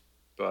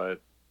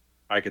 But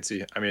I could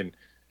see. I mean,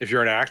 if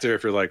you're an actor,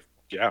 if you're like,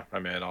 yeah, I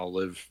mean, I'll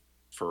live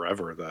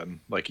forever then,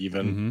 like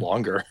even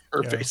longer,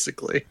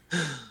 basically.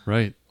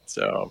 Right.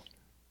 So,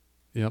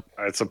 Yep.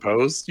 I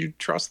suppose you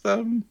trust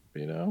them,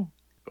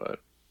 but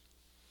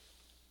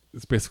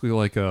It's basically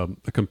like a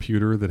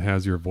computer that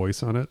has your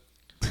voice on it.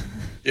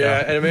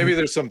 yeah, and maybe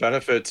there's some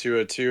benefit to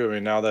it too. I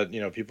mean, now that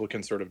people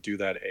can sort of do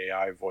that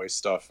AI voice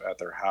stuff at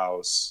their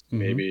house,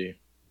 maybe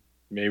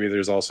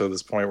there's also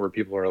this point where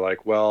people are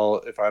like,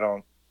 well, if I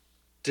don't,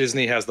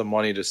 Disney has the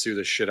money to sue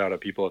the shit out of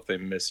people if they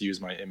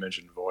misuse my image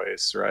and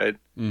voice, right?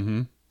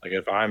 Mm-hmm. Like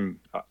if I'm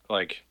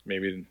like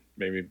maybe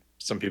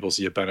some people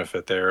see a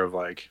benefit there of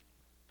like,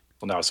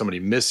 well, now if somebody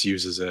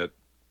misuses it,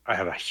 I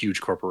have a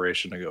huge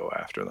corporation to go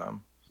after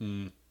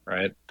them,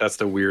 right? That's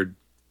the weird,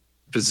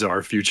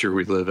 bizarre future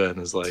we live in.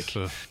 Is like,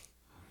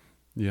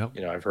 yep.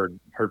 I've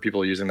heard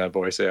people using that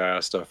voice AI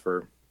stuff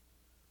for,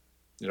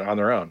 on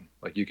their own.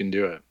 Like you can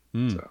do it,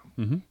 so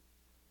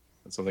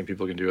it's something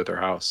people can do at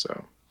their house.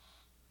 So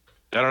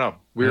I don't know,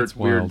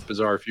 weird,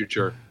 bizarre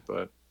future,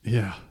 but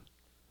yeah.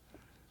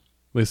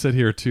 They said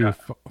here too,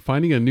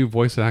 finding a new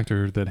voice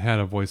actor that had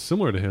a voice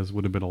similar to his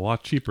would have been a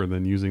lot cheaper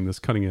than using this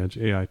cutting edge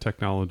AI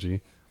technology.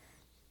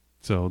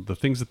 So the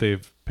things that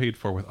they've paid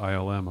for with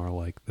ILM are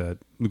like that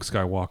Luke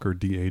Skywalker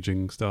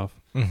de-aging stuff.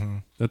 Mm-hmm.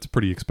 That's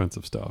pretty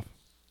expensive stuff.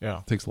 Yeah.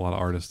 It takes a lot of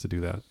artists to do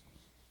that.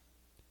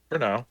 for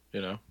now,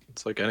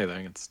 it's like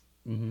anything. It's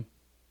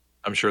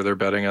I'm sure they're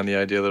betting on the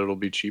idea that it'll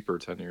be cheaper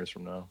 10 years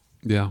from now.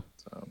 Yeah.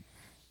 So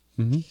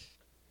Mm-hmm.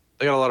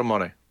 they got a lot of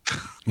money.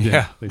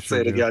 Yeah. They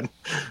Say it do. again.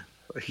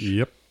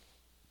 Yep.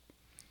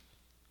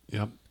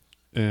 Yep.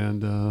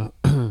 And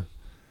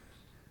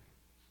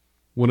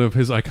one of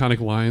his iconic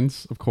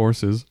lines, of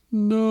course, is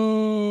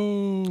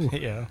 "No."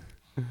 Yeah.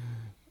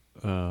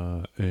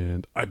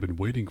 And I've been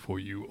waiting for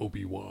you,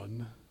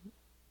 Obi-Wan.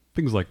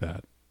 Things like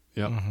that.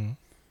 Yep. Mm-hmm.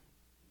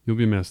 You'll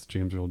be missed,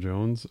 James Earl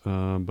Jones,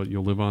 but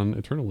you'll live on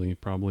eternally,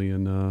 probably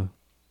in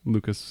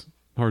Lucas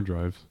hard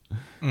drives.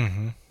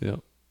 Mm-hmm. Yep.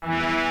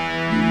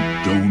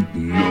 You don't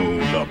know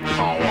the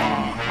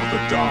power of the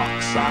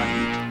dark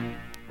side.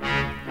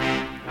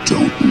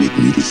 Don't make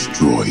me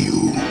destroy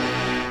you.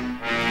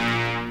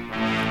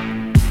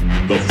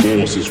 The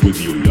Force is with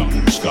you, young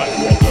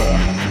Skywalker.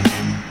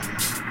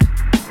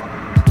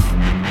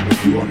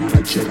 But you are not a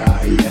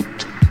Jedi yet.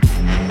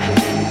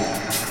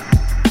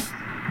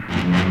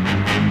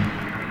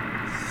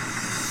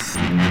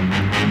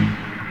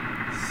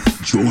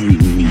 Join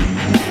me.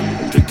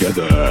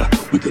 Together,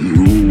 we can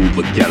rule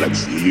the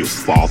galaxy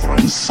as father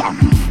and son.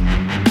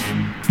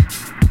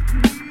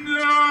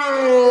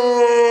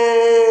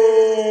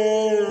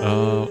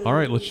 All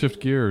right, let's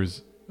shift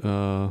gears.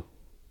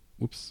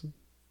 Whoops,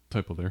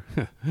 typo there.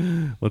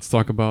 Let's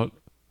talk about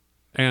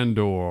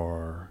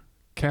Andor.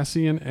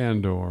 Cassian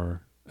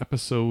Andor,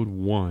 episode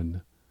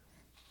 1.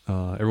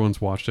 Everyone's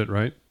watched it,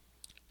 right?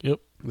 Yep.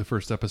 The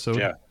first episode?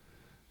 Yeah.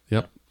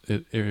 Yep.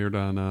 It aired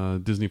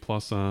on Disney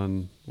Plus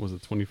on, was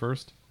it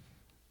 21st?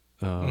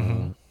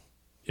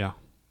 Yeah.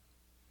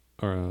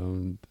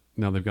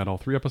 Now they've got all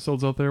 3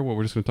 episodes out there. Well,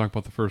 we're just going to talk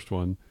about the first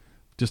one,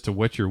 just to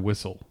wet your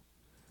whistle.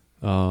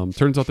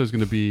 Turns out there's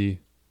going to be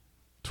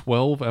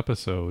 12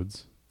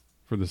 episodes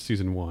for the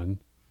season 1.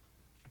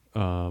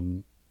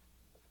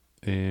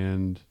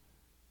 And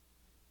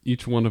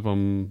each one of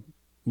them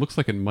looks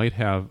like it might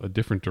have a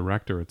different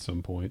director at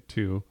some point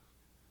too.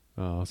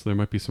 So there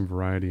might be some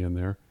variety in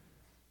there.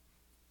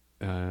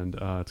 And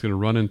it's going to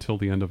run until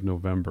the end of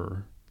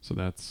November. So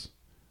that's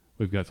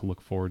we've got to look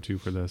forward to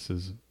for this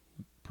is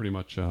pretty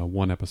much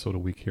 1 episode a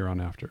week here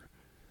on after.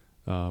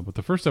 But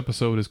the first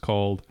episode is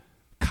called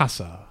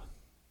Casa.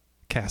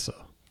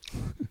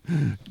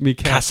 Mi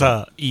casa.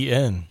 Casa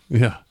E-N.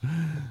 Yeah.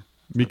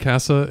 Mi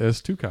casa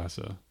es tu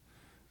casa.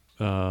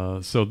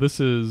 So this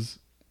is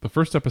the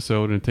first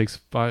episode, and it takes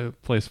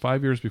place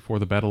 5 years before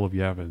the Battle of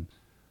Yavin.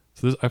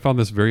 So I found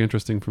this very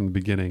interesting from the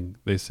beginning.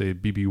 They say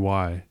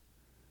BBY.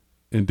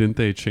 And didn't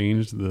they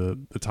change the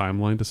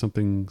timeline to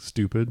something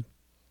stupid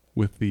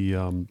with the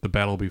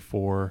battle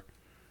before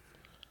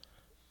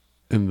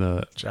in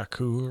the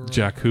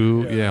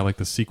Jakku. yeah, like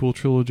the sequel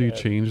trilogy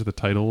changed the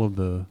title of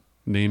the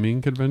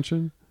naming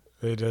convention.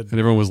 They did. And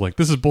everyone was like,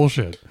 this is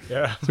bullshit.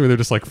 Yeah. So they're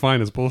just like,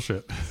 fine, it's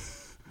bullshit.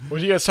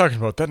 What are you guys talking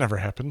about? That never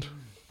happened.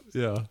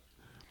 Yeah.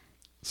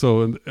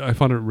 So and I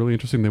found it really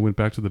interesting. They went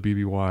back to the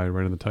BBY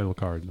right on the title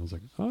card. And I was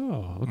like,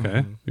 oh,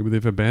 okay. Maybe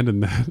they've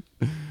abandoned that.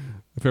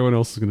 If everyone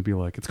else is going to be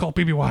like, it's called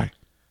BBY.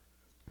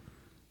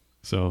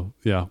 So,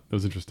 yeah, it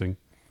was interesting.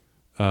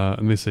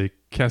 And they say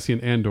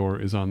Cassian Andor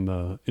is on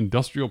the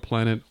industrial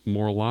planet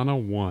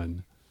Morlana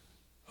 1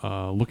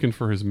 looking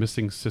for his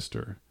missing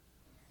sister.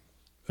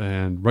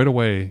 And right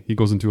away, he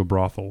goes into a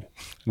brothel,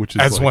 which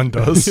is as like, one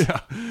does. Yeah.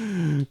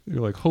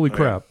 You're like, holy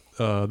crap.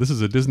 This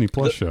is a Disney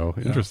Plus show.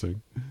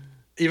 Interesting.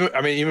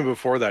 Even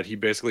before that, he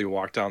basically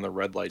walked down the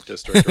red light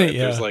district. Right?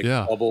 Yeah. There's like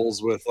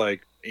bubbles with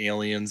like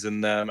aliens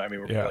in them. I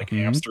mean, like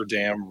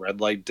Amsterdam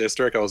red light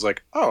district. I was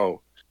like,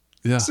 oh,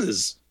 this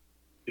is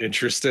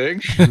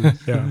interesting.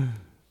 Yeah.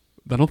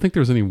 I don't think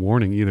there was any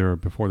warning either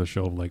before the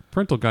show of like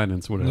parental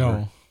guidance, whatever.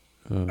 No.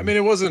 I mean,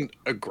 it wasn't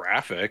a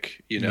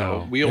graphic, you know.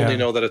 No. We only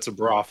know that it's a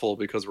brothel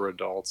because we're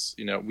adults.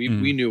 You know,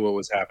 we knew what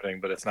was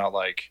happening, but it's not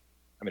like,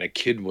 I mean, a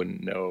kid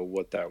wouldn't know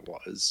what that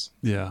was.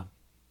 Yeah.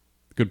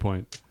 Good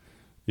point.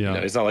 Yeah. You know,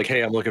 it's not like,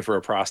 hey, I'm looking for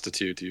a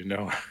prostitute. Do you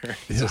know her?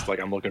 It's just like,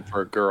 I'm looking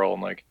for a girl.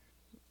 And like,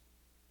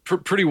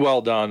 pretty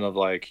well done of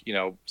like, you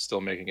know,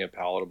 still making it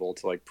palatable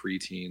to like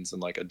preteens,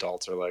 and like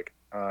adults are like,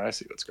 I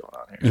see what's going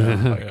on here.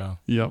 Yeah. Like,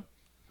 Yep.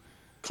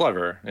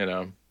 Clever, you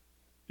know.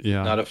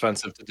 Yeah. Not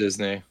offensive to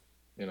Disney.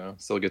 You know,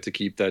 still get to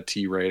keep that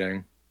T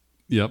rating.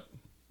 Yep.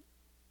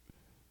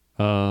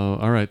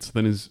 All right. So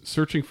then he's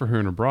searching for her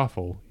in a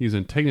brothel. He's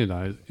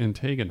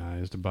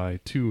antagonized by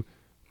two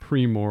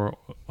Pre-Mor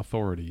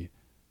Authority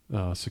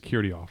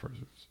security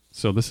officers.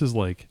 So this is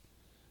like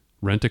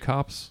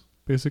rent-a-cops,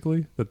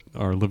 basically, that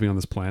are living on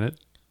this planet,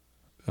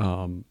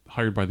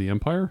 hired by the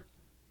Empire,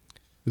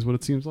 is what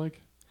it seems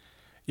like.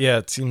 Yeah,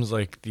 it seems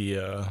like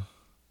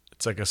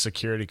it's like a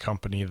security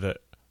company that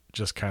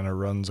just kind of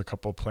runs a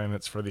couple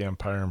planets for the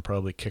Empire and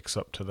probably kicks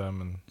up to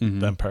them, and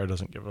the Empire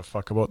doesn't give a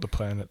fuck about the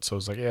planet, so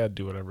it's like, yeah,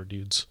 do whatever,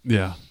 dudes.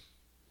 Yeah.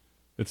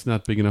 It's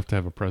not big enough to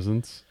have a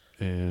presence,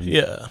 and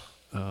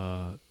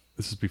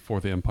this is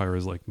before the Empire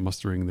is like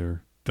mustering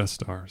their Death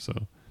Star, so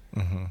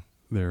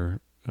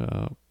they're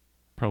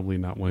probably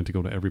not wanting to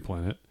go to every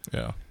planet.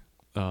 Yeah.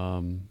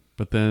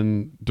 But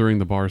then during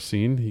the bar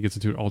scene, he gets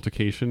into an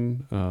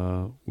altercation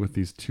with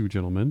these two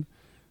gentlemen,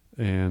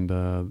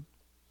 and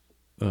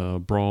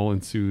brawl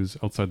ensues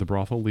outside the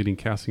brothel, leading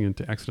Cassian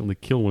to accidentally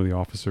kill one of the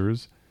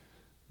officers,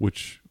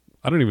 which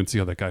I don't even see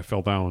how that guy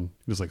fell down.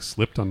 He just like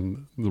slipped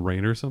on the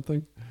rain or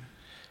something.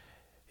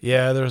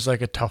 Yeah, there was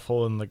like a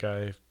tuffle and the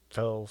guy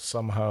fell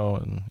somehow,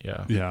 and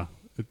Yeah,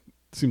 it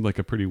seemed like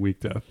a pretty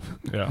weak death.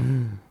 Yeah.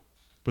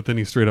 But then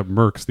he straight up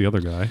murks the other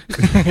guy.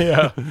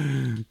 Yeah.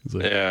 He's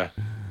like, Yeah.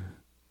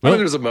 Well, I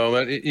mean, there's a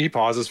moment he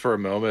pauses for a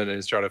moment and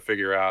he's trying to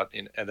figure out,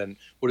 and then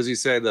what does he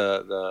say?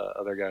 The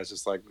other guy's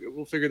just like,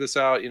 we'll figure this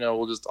out, you know,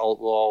 we'll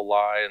all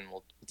lie and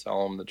we'll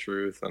tell him the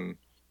truth, and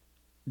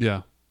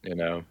yeah, you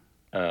know,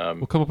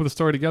 we'll come up with a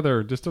story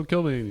together. Just don't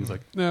kill me. And he's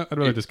like, nah, I'd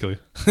rather just kill you.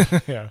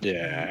 Yeah.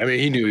 Yeah. I mean,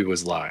 he knew he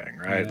was lying,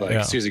 right? Like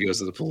Yeah. as soon as he goes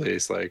to the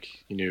police, like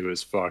he knew he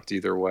was fucked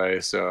either way.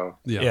 So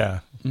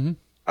Yeah.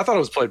 I thought it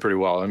was played pretty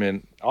well. I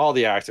mean, all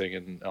the acting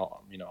and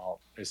you know,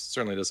 it's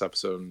certainly this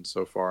episode and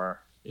so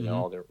far, you know,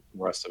 all the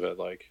rest of it,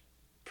 like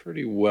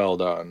pretty well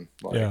done.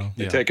 Like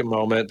they take a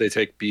moment, they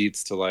take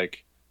beats to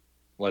like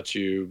let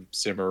you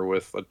simmer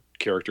with a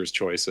character's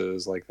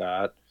choices like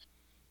that.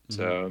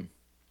 So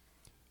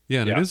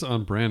yeah, and it is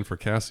on brand for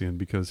Cassian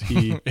because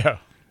he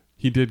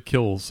he did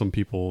kill some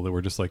people that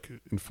were just like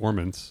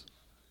informants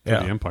for the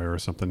Empire or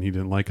something. He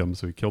didn't like them,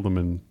 so he killed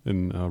them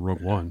in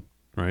Rogue One,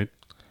 right?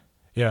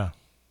 Yeah.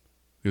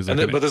 He was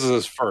like but this is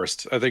his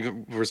first. I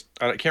think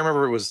I can't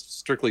remember if it was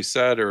strictly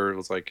said or it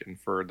was like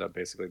inferred that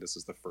basically this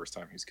is the first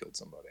time he's killed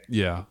somebody.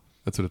 Yeah,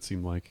 that's what it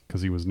seemed like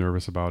because he was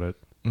nervous about it.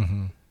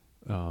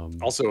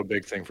 Also a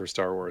big thing for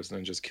Star Wars, and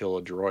then just kill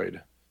a droid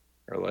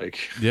or like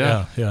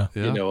Yeah.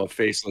 you know, a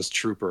faceless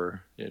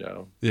trooper. You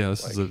know,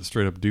 this is a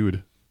straight up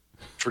dude.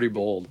 pretty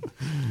bold.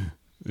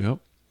 Yep.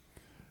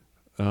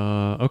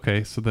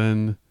 Okay, so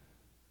then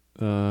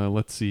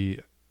let's see.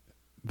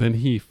 Then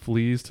he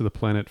flees to the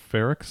planet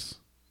Ferrix,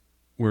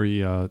 where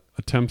he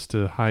attempts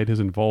to hide his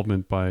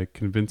involvement by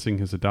convincing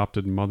his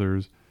adopted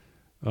mother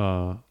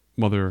Marva's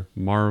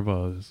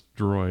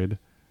droid,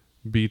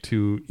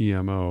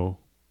 B2EMO,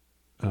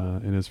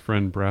 and his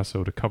friend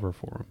Brasso to cover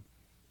for him.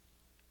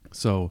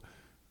 So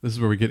this is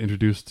where we get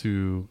introduced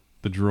to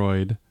the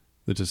droid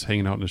that's just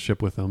hanging out in a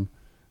ship with him.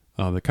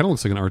 That kind of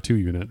looks like an R2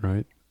 unit,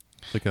 right?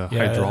 Like a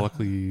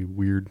hydraulically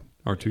weird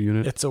R2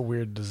 unit. It's a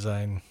weird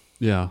design.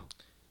 Yeah.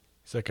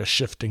 It's like a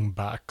shifting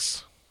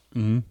box.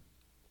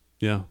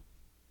 Yeah.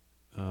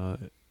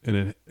 And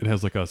it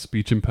has like a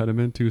speech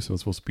impediment too, so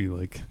it's supposed to be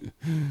like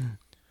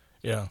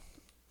Yeah.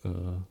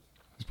 you're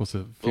supposed to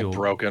A feel little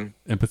broken.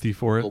 empathy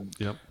for it.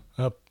 Yep.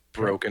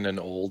 Broken and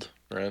old,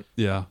 right?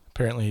 Yeah.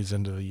 Apparently he's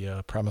into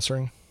the promise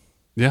ring.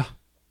 Yeah.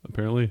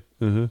 Apparently.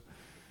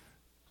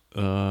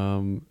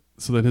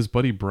 So then his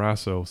buddy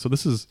Brasso. So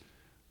this is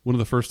one of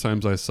the first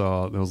times I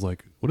saw. I was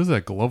like, "What is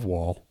that glove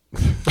wall?"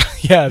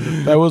 Yeah,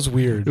 that was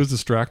weird. It was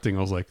distracting.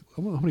 I was like,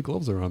 "How many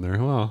gloves are on there?"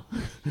 Wow,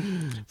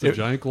 it's a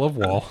giant glove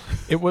wall.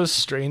 It was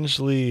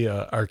strangely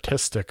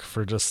artistic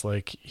for just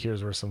like,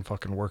 here's where some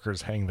fucking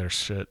workers hang their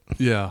shit.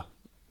 Yeah,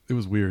 it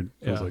was weird.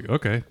 I was Yeah. like,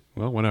 okay,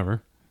 well,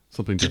 whatever,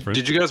 something different.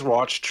 Did you guys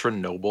watch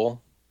Chernobyl?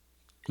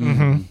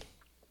 Mm-hmm.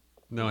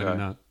 No, I Okay. did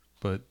not.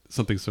 But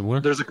something similar.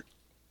 There's a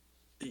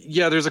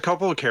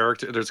couple of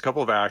there's a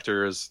couple of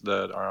actors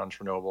that are on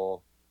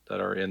Chernobyl that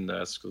are in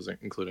this,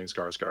 including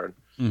Skarsgård.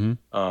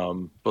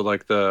 Mm-hmm. But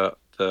like the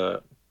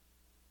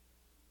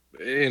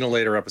in a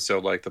later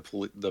episode, like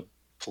the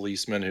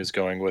policeman who's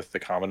going with the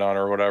commandant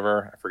or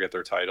whatever, I forget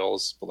their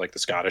titles, but like the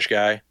Scottish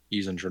guy,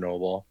 he's in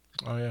Chernobyl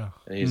Oh yeah.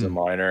 and he's a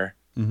minor.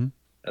 Mm-hmm.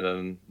 And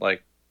then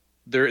like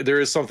there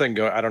is something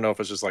going. I don't know if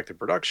it's just like the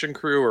production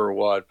crew or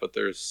what, but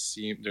there's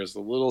a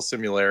little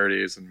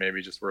similarities and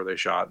maybe just where they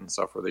shot and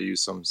stuff where they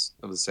use some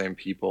of the same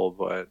people,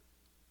 but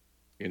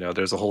you know,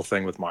 there's a whole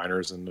thing with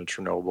miners in the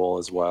Chernobyl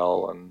as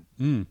well,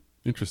 and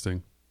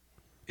Interesting.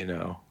 you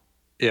know,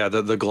 yeah,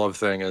 the glove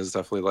thing is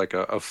definitely like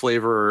a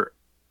flavor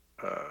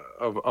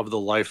of the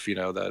life, you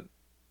know, that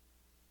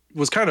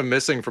was kind of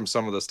missing from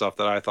some of the stuff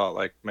that I thought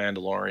like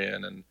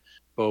Mandalorian and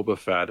Boba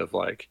Fett of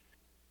like,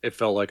 it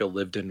felt like a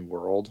lived-in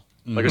world,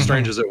 like as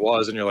strange as it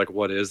was, and you're like,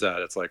 what is that?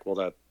 It's like,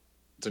 well,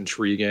 it's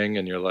intriguing,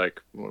 and you're like,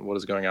 what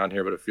is going on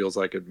here? But it feels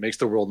like it makes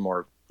the world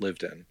more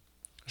lived in.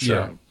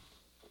 Yeah.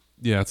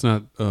 Yeah, it's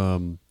not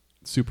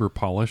super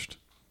polished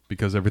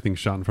because everything's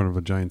shot in front of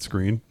a giant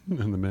screen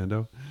in the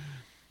Mando.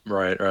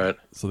 Right.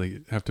 So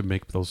they have to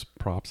make those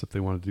props if they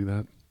want to do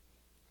that.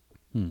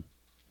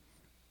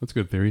 That's a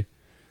good theory.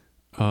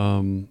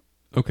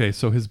 Okay,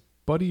 so his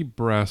buddy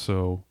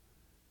Brasso,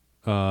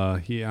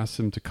 he asked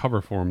him to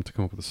cover for him to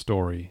come up with a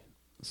story.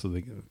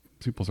 So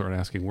people start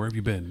asking, "Where have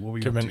you been? What were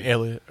you Give up him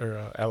to?"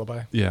 an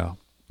alibi. Yeah.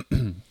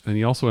 And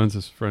he also ends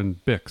his friend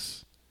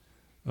Bix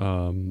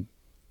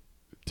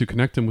to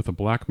connect him with a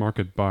black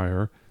market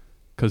buyer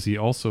because he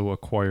also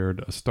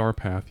acquired a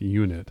Starpath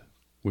unit,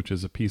 which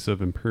is a piece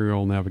of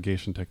Imperial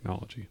navigation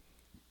technology.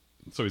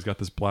 So he's got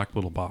this black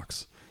little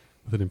box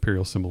with an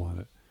Imperial symbol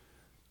on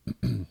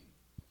it.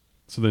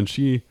 So then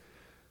she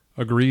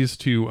agrees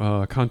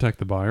to contact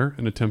the buyer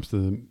and attempts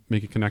to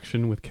make a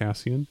connection with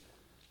Cassian.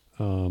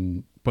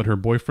 But her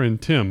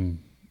boyfriend,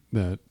 Tim,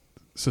 that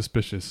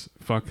suspicious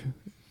fuck,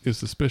 is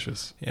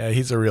suspicious. Yeah,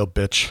 he's a real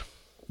bitch.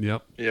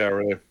 Yep. Yeah,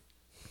 really.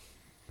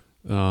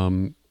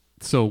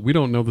 So we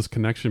don't know this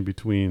connection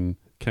between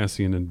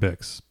Cassian and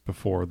Bix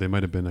before. They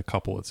might have been a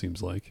couple, it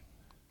seems like.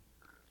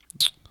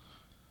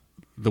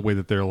 The way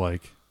that they're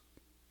like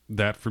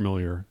that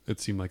familiar, it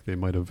seemed like they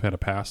might have had a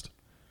past.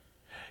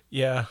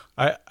 Yeah,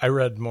 I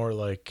read more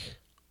like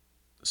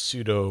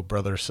pseudo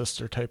brother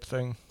sister type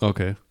thing.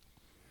 Okay.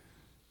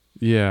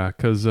 Yeah,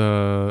 because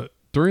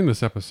during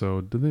this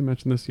episode, did they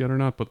mention this yet or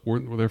not? But were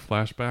there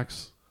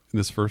flashbacks in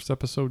this first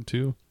episode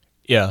too?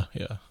 Yeah.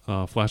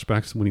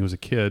 Flashbacks when he was a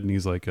kid and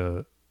he's like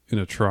in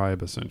a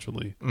tribe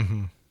essentially,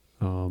 Mm-hmm.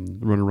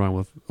 running around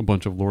with a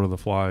bunch of Lord of the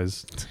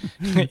Flies.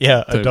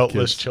 Yeah, Type adultless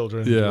kids.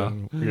 children Yeah.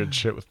 doing weird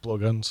shit with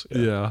blowguns.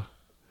 Yeah.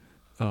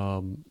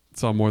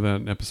 Saw more of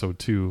that in episode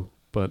 2,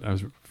 but I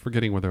was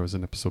forgetting whether it was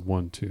in episode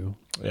 1 too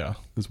Yeah.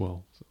 as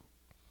well. So,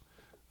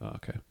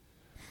 okay.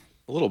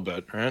 A little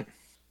bit, right?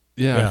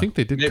 Yeah, I Yeah. think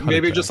they did. cut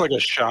Maybe it just back. like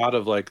a shot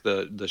of like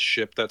the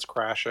ship that's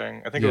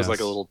crashing. I think it was like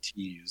a Yes. little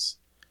tease.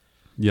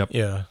 Yep.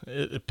 Yeah,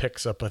 it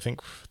picks up, I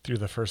think, through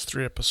the first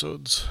 3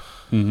 episodes.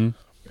 Mm-hmm.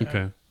 Yeah.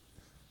 Okay.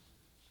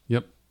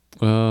 Yep.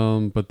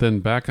 But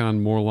then back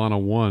on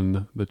Morlana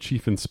 1, the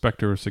chief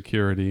inspector of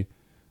security,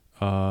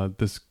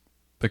 the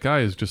guy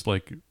is just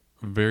like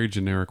a very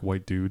generic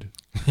white dude.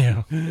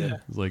 Yeah. Yeah.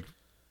 He's like,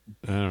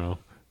 I don't know,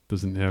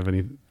 doesn't have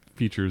any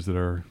features that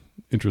are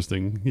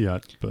interesting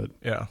yet, but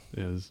Yeah.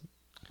 is.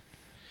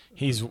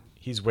 He's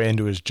way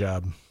into his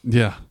job.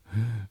 Yeah.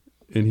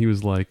 And he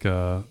was like, he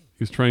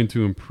was trying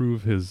to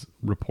improve his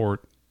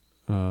report.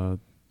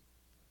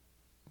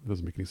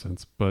 Doesn't make any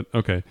sense, but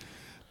okay.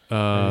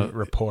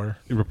 Rapport.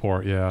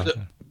 Report, yeah.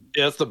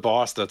 Yeah, it's the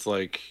boss that's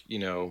like, you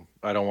know,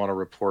 I don't want to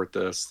report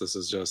this. This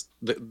is just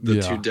the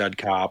Yeah. 2 dead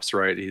cops,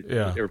 right?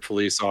 Yeah. Or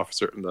police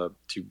officer and the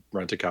 2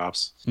 rented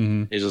cops.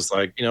 Mhm. He's just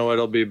like, you know what?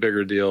 It'll be a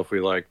bigger deal if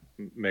we like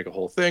make a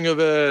whole thing of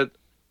it.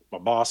 My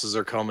bosses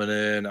are coming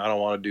in. I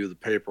don't want to do the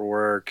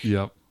paperwork.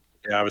 Yep.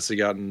 They obviously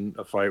got in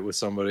a fight with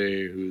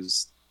somebody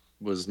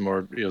was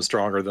more, you know,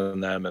 stronger than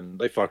them, and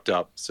they fucked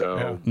up. So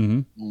Yeah.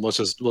 Mm-hmm. let's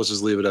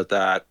just leave it at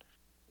that.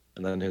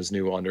 And then his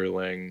new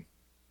underling,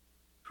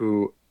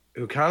 who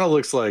kind of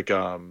looks like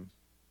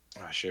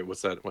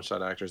what's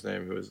that actor's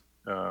name? Who is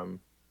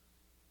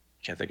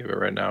can't think of it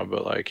right now,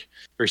 but like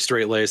very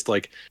straight laced.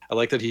 Like I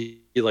like that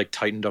he like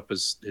tightened up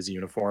his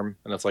uniform,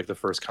 and that's like the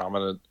first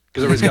comment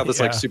because everybody's got this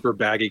like Yeah. super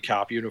baggy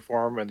cop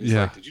uniform, and he's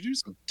Yeah. like, "Did you do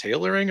some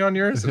tailoring on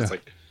yours?" And Yeah. it's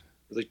like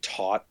really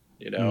taut,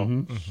 you know,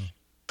 Mm-hmm.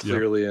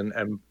 clearly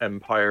an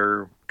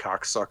empire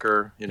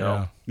cocksucker, you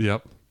know, Yeah.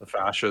 Yep. the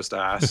fascist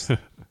ass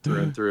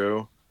through and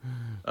through.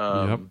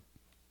 Yep.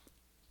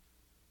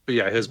 But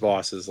yeah, his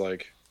boss is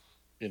like,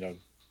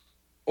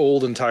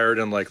 old and tired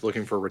and like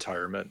looking for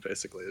retirement.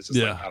 Basically, it's just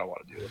like, I don't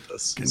want to deal with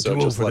this. Get So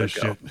too just over let this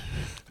it go. shit.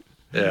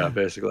 Yeah,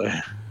 basically.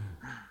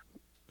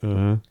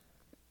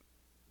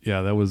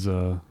 Yeah, that was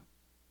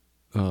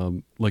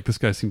like this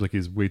guy seems like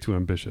he's way too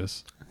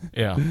ambitious.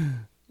 Yeah.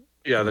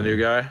 Yeah, the new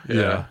guy.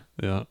 Yeah.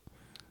 Yeah,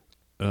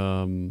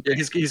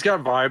 he's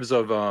got vibes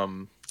of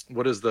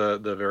what is the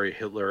very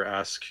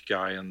Hitler-esque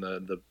guy in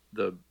the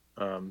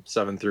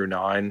 7 through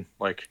 9,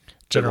 like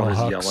General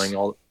everyone Hux. is yelling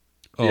all.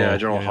 Oh, Yeah,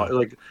 General yeah.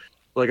 Hux,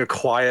 like a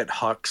quiet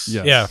Hux.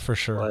 Yes. Yeah, for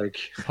sure. Like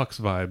Hux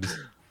vibes.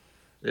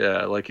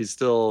 yeah, like he's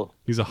still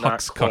He's a not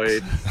Hux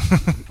quite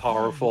cucks.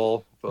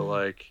 powerful, but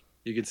like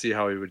you can see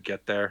how he would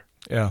get there.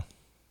 Yeah.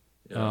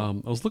 I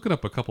was looking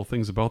up a couple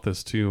things about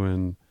this too,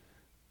 and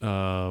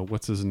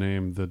what's his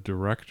name? The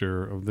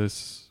director of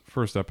this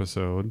first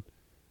episode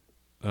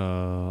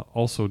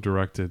also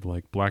directed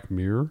like Black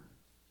Mirror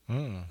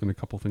and a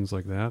couple things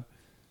like that.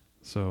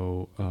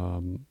 So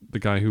the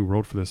guy who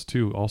wrote for this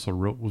too also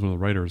was one of the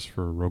writers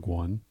for Rogue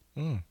One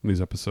in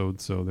these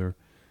episodes. So they're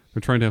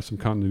trying to have some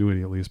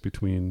continuity at least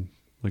between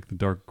like the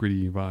dark,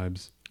 gritty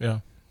vibes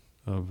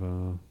of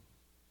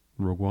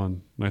Rogue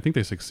One, and I think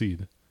they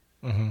succeed.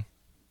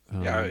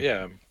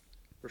 Yeah,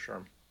 for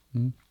sure.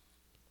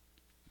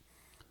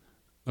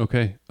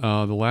 Okay.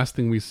 The last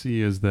thing we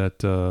see is that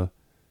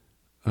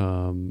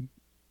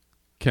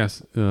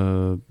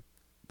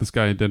this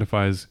guy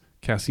identifies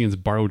Cassian's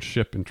borrowed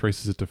ship and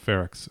traces it to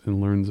Ferrex, and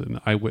learns an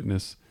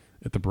eyewitness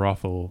at the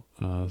brothel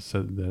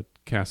said that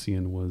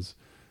Cassian was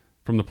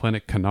from the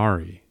planet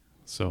Canary.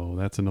 So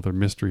that's another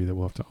mystery that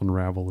we'll have to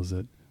unravel. Is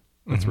that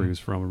that's where he was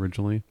from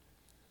originally?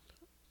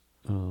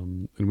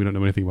 And we don't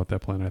know anything about that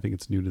planet. I think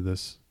it's new to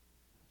this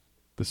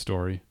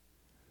story.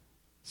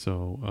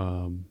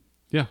 So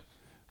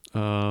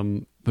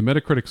the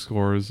Metacritic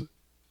scores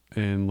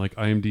and like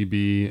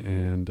IMDb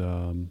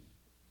and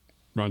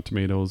Rotten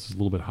Tomatoes is a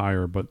little bit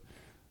higher, but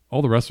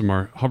all the rest of them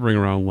are hovering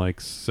around like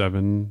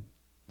 70%,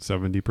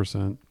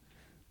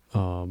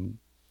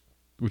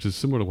 which is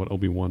similar to what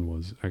Obi-Wan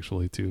was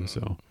actually too.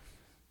 So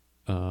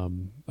I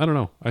don't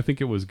know. I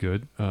think it was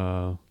good.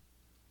 I'm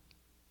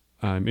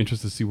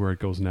interested to see where it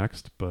goes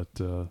next, but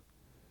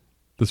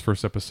this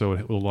first episode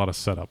had a lot of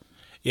setup.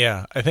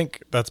 Yeah, I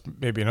think that's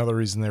maybe another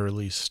reason they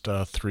released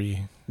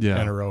 3 in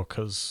a row,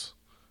 because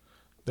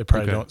they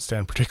probably don't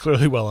stand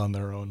particularly well on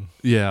their own.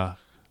 Yeah.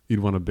 You'd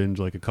want to binge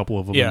like a couple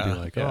of them and be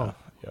like,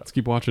 let's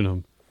keep watching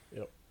them.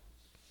 Yep.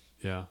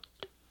 Yeah.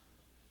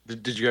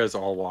 Did you guys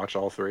all watch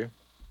all 3?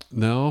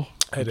 No.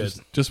 I did.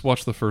 Just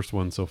watch the first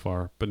one so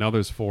far, but now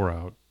there's 4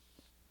 out.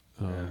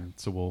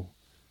 So we'll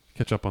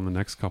catch up on the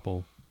next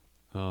couple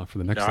for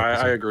the next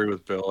episode. I agree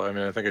with Bill. I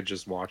mean, I think I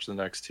just watched the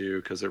next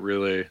 2 because it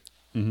really...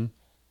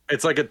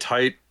 It's like a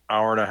tight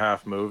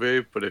hour-and-a-half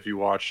movie, but if you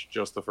watch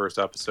just the first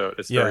episode,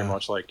 it's very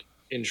much like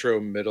intro,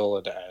 middle,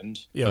 and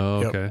end. Yeah.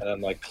 Okay. And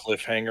then like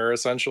cliffhanger,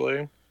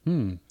 essentially.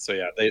 So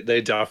yeah,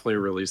 they definitely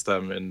released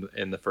them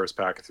in the first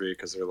pack of 3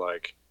 because they're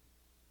like,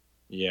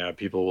 yeah,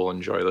 people will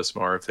enjoy this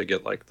more if they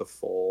get like the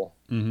full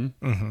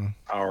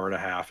hour and a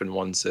half in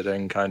one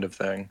sitting kind of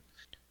thing.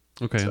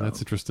 Okay, so. That's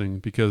interesting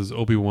because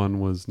Obi-Wan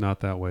was not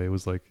that way. It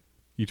was like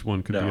each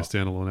one could be a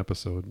standalone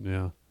episode.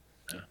 Yeah.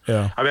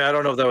 I mean, I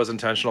don't know if that was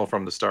intentional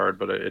from the start,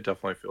 but it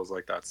definitely feels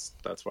like that's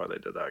why they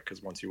did that.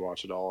 Because once you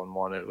watch it all in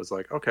one, it was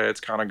like, okay, it's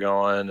kind of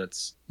going.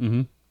 It's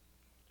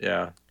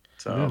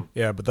So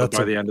but that's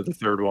by the end of the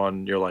third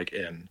one, you're like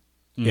in.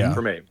 Yeah,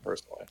 for me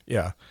personally.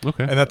 Yeah.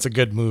 Okay. And that's a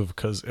good move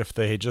because if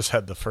they just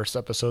had the first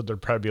episode,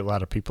 there'd probably be a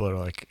lot of people that are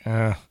like,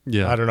 I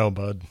don't know,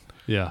 bud.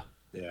 Yeah.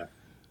 Yeah.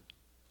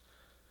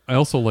 I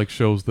also like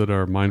shows that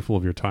are mindful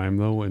of your time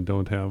though and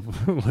don't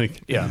have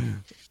like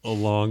a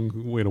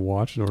long way to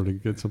watch in order to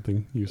get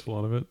something useful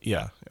out of it.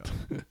 Yeah.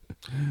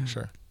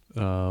 Sure.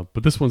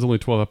 But this one's only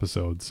 12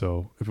 episodes,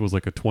 so if it was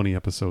like a 20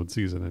 episode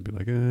season, I'd be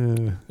like,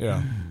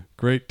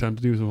 great, time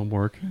to do some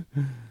homework.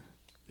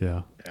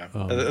 Yeah.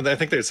 I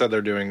think they said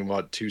they're doing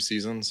 2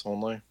 seasons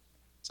only.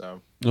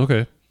 So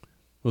okay.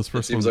 Well,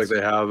 it seems like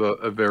they have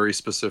a very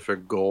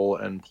specific goal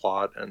and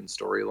plot and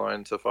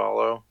storyline to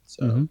follow.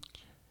 So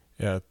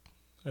yeah,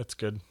 that's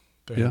good.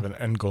 They have an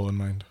end goal in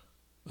mind.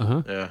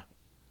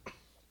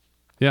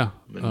 Yeah.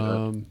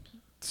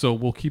 So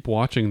we'll keep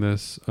watching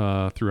this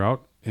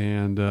throughout,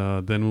 and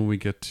then when we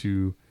get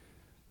to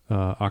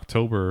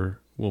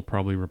October, we'll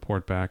probably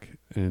report back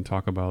and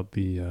talk about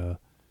the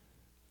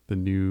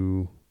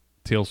new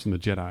Tales from the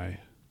Jedi.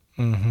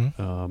 And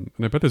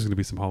I bet there's going to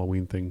be some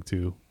Halloween thing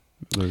too,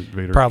 the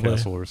Vader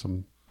Castle or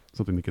something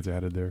that gets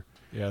added there.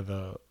 Yeah,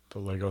 the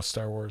Lego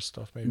Star Wars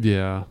stuff maybe.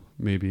 Yeah,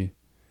 maybe.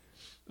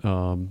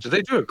 Did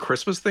they do a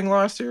Christmas thing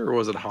last year, or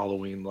was it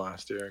Halloween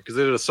last year? Because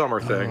they did a summer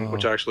thing,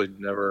 which I actually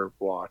never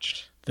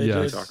watched. They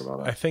did talk about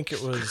it. I think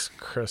it was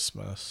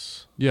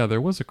Christmas. Yeah, there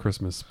was a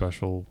Christmas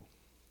special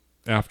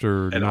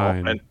after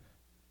 9. And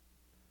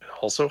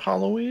also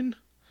Halloween?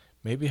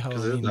 Maybe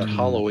Halloween. Because there's that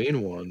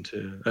Halloween one,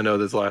 too. I know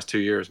this last 2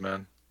 years,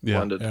 man. Yeah.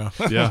 Blended.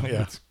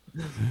 Yeah.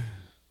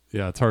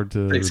 Yeah, it's hard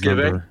to Thanksgiving.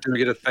 remember. Did we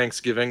get a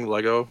Thanksgiving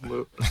Lego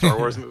Star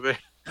Wars movie?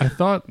 I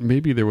thought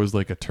maybe there was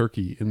like a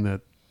turkey in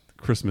that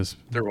Christmas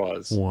There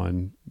was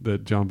one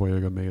that John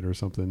Boyega made or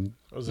something.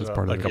 Was as it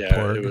part like of a it.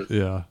 porg? it was-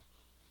 Yeah.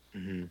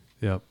 Mhm.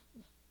 Yep.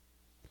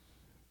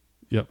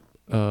 Yep.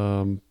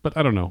 But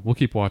I don't know. We'll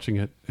keep watching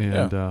it,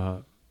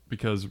 and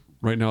because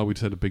right now we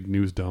just had a big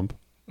news dump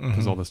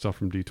because all the stuff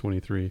from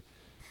D23.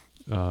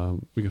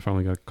 We can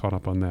finally get caught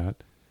up on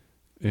that,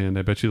 and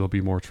I bet you there'll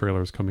be more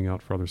trailers coming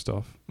out for other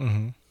stuff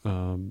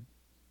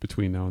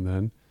between now and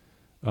then.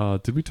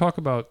 Did we talk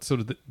about? So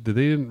did they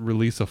didn't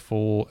release a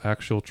full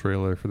actual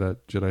trailer for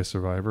that Jedi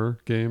Survivor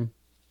game,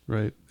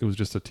 right? It was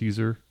just a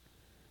teaser.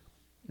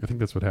 I think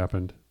that's what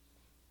happened.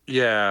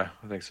 Yeah,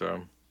 I think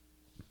so.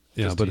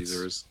 Yeah, Just but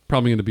teasers. it's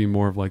probably going to be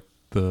more of like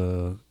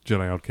the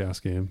Jedi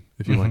Outcast game,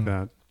 if you like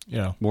that.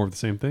 Yeah. More of the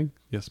same thing?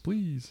 Yes,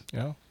 please.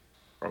 Yeah.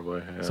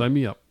 Probably. Yeah. Sign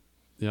me up.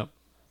 Yep.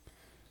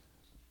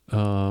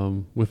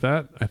 With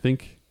that, I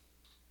think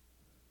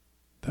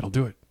that'll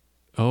do it.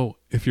 Oh,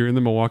 if you're in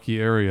the Milwaukee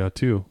area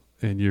too,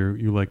 and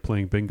you like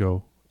playing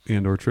bingo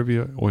and or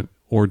trivia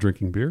or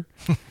drinking beer,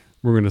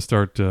 we're going to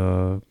start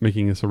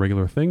making this a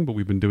regular thing, but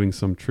we've been doing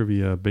some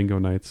trivia bingo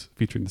nights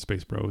featuring the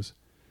Space Bros.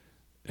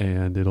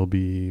 And it'll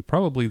be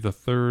probably the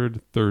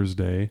third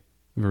Thursday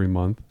of every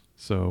month.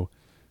 So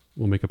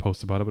we'll make a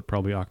post about it, but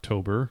probably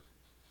October.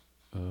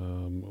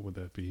 What would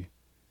that be?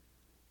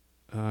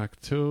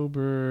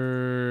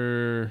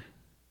 October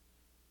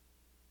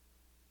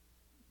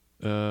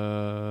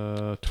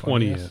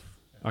 20th.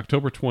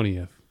 October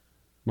 20th.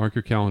 Mark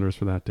your calendars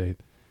for that date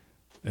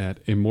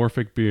at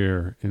Amorphic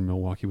Beer in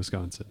Milwaukee,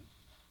 Wisconsin.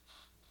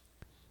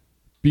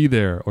 Be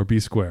there or be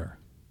square.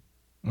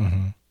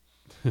 All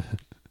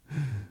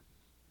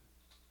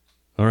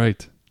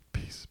right.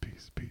 Peace,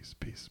 peace, peace,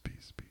 peace,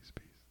 peace,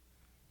 peace,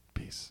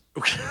 peace,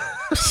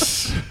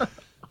 peace.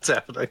 What's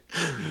happening?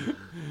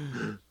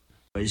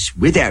 Was,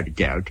 without a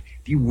doubt,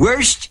 the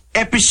worst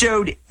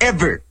episode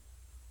ever.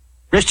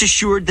 Rest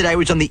assured that I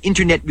was on the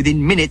internet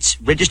within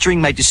minutes, registering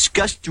my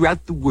disgust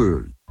throughout the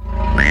world.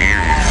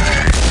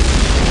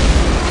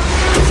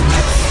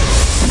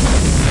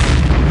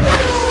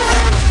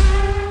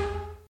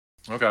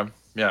 Okay.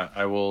 Yeah,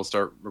 I will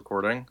start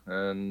recording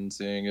and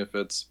seeing if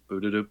it's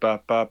boo-doo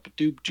bop bop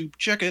doop doop.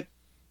 Check it.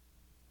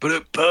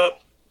 Boop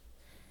pop.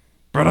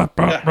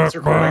 Yeah, it's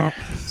recording.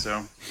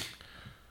 So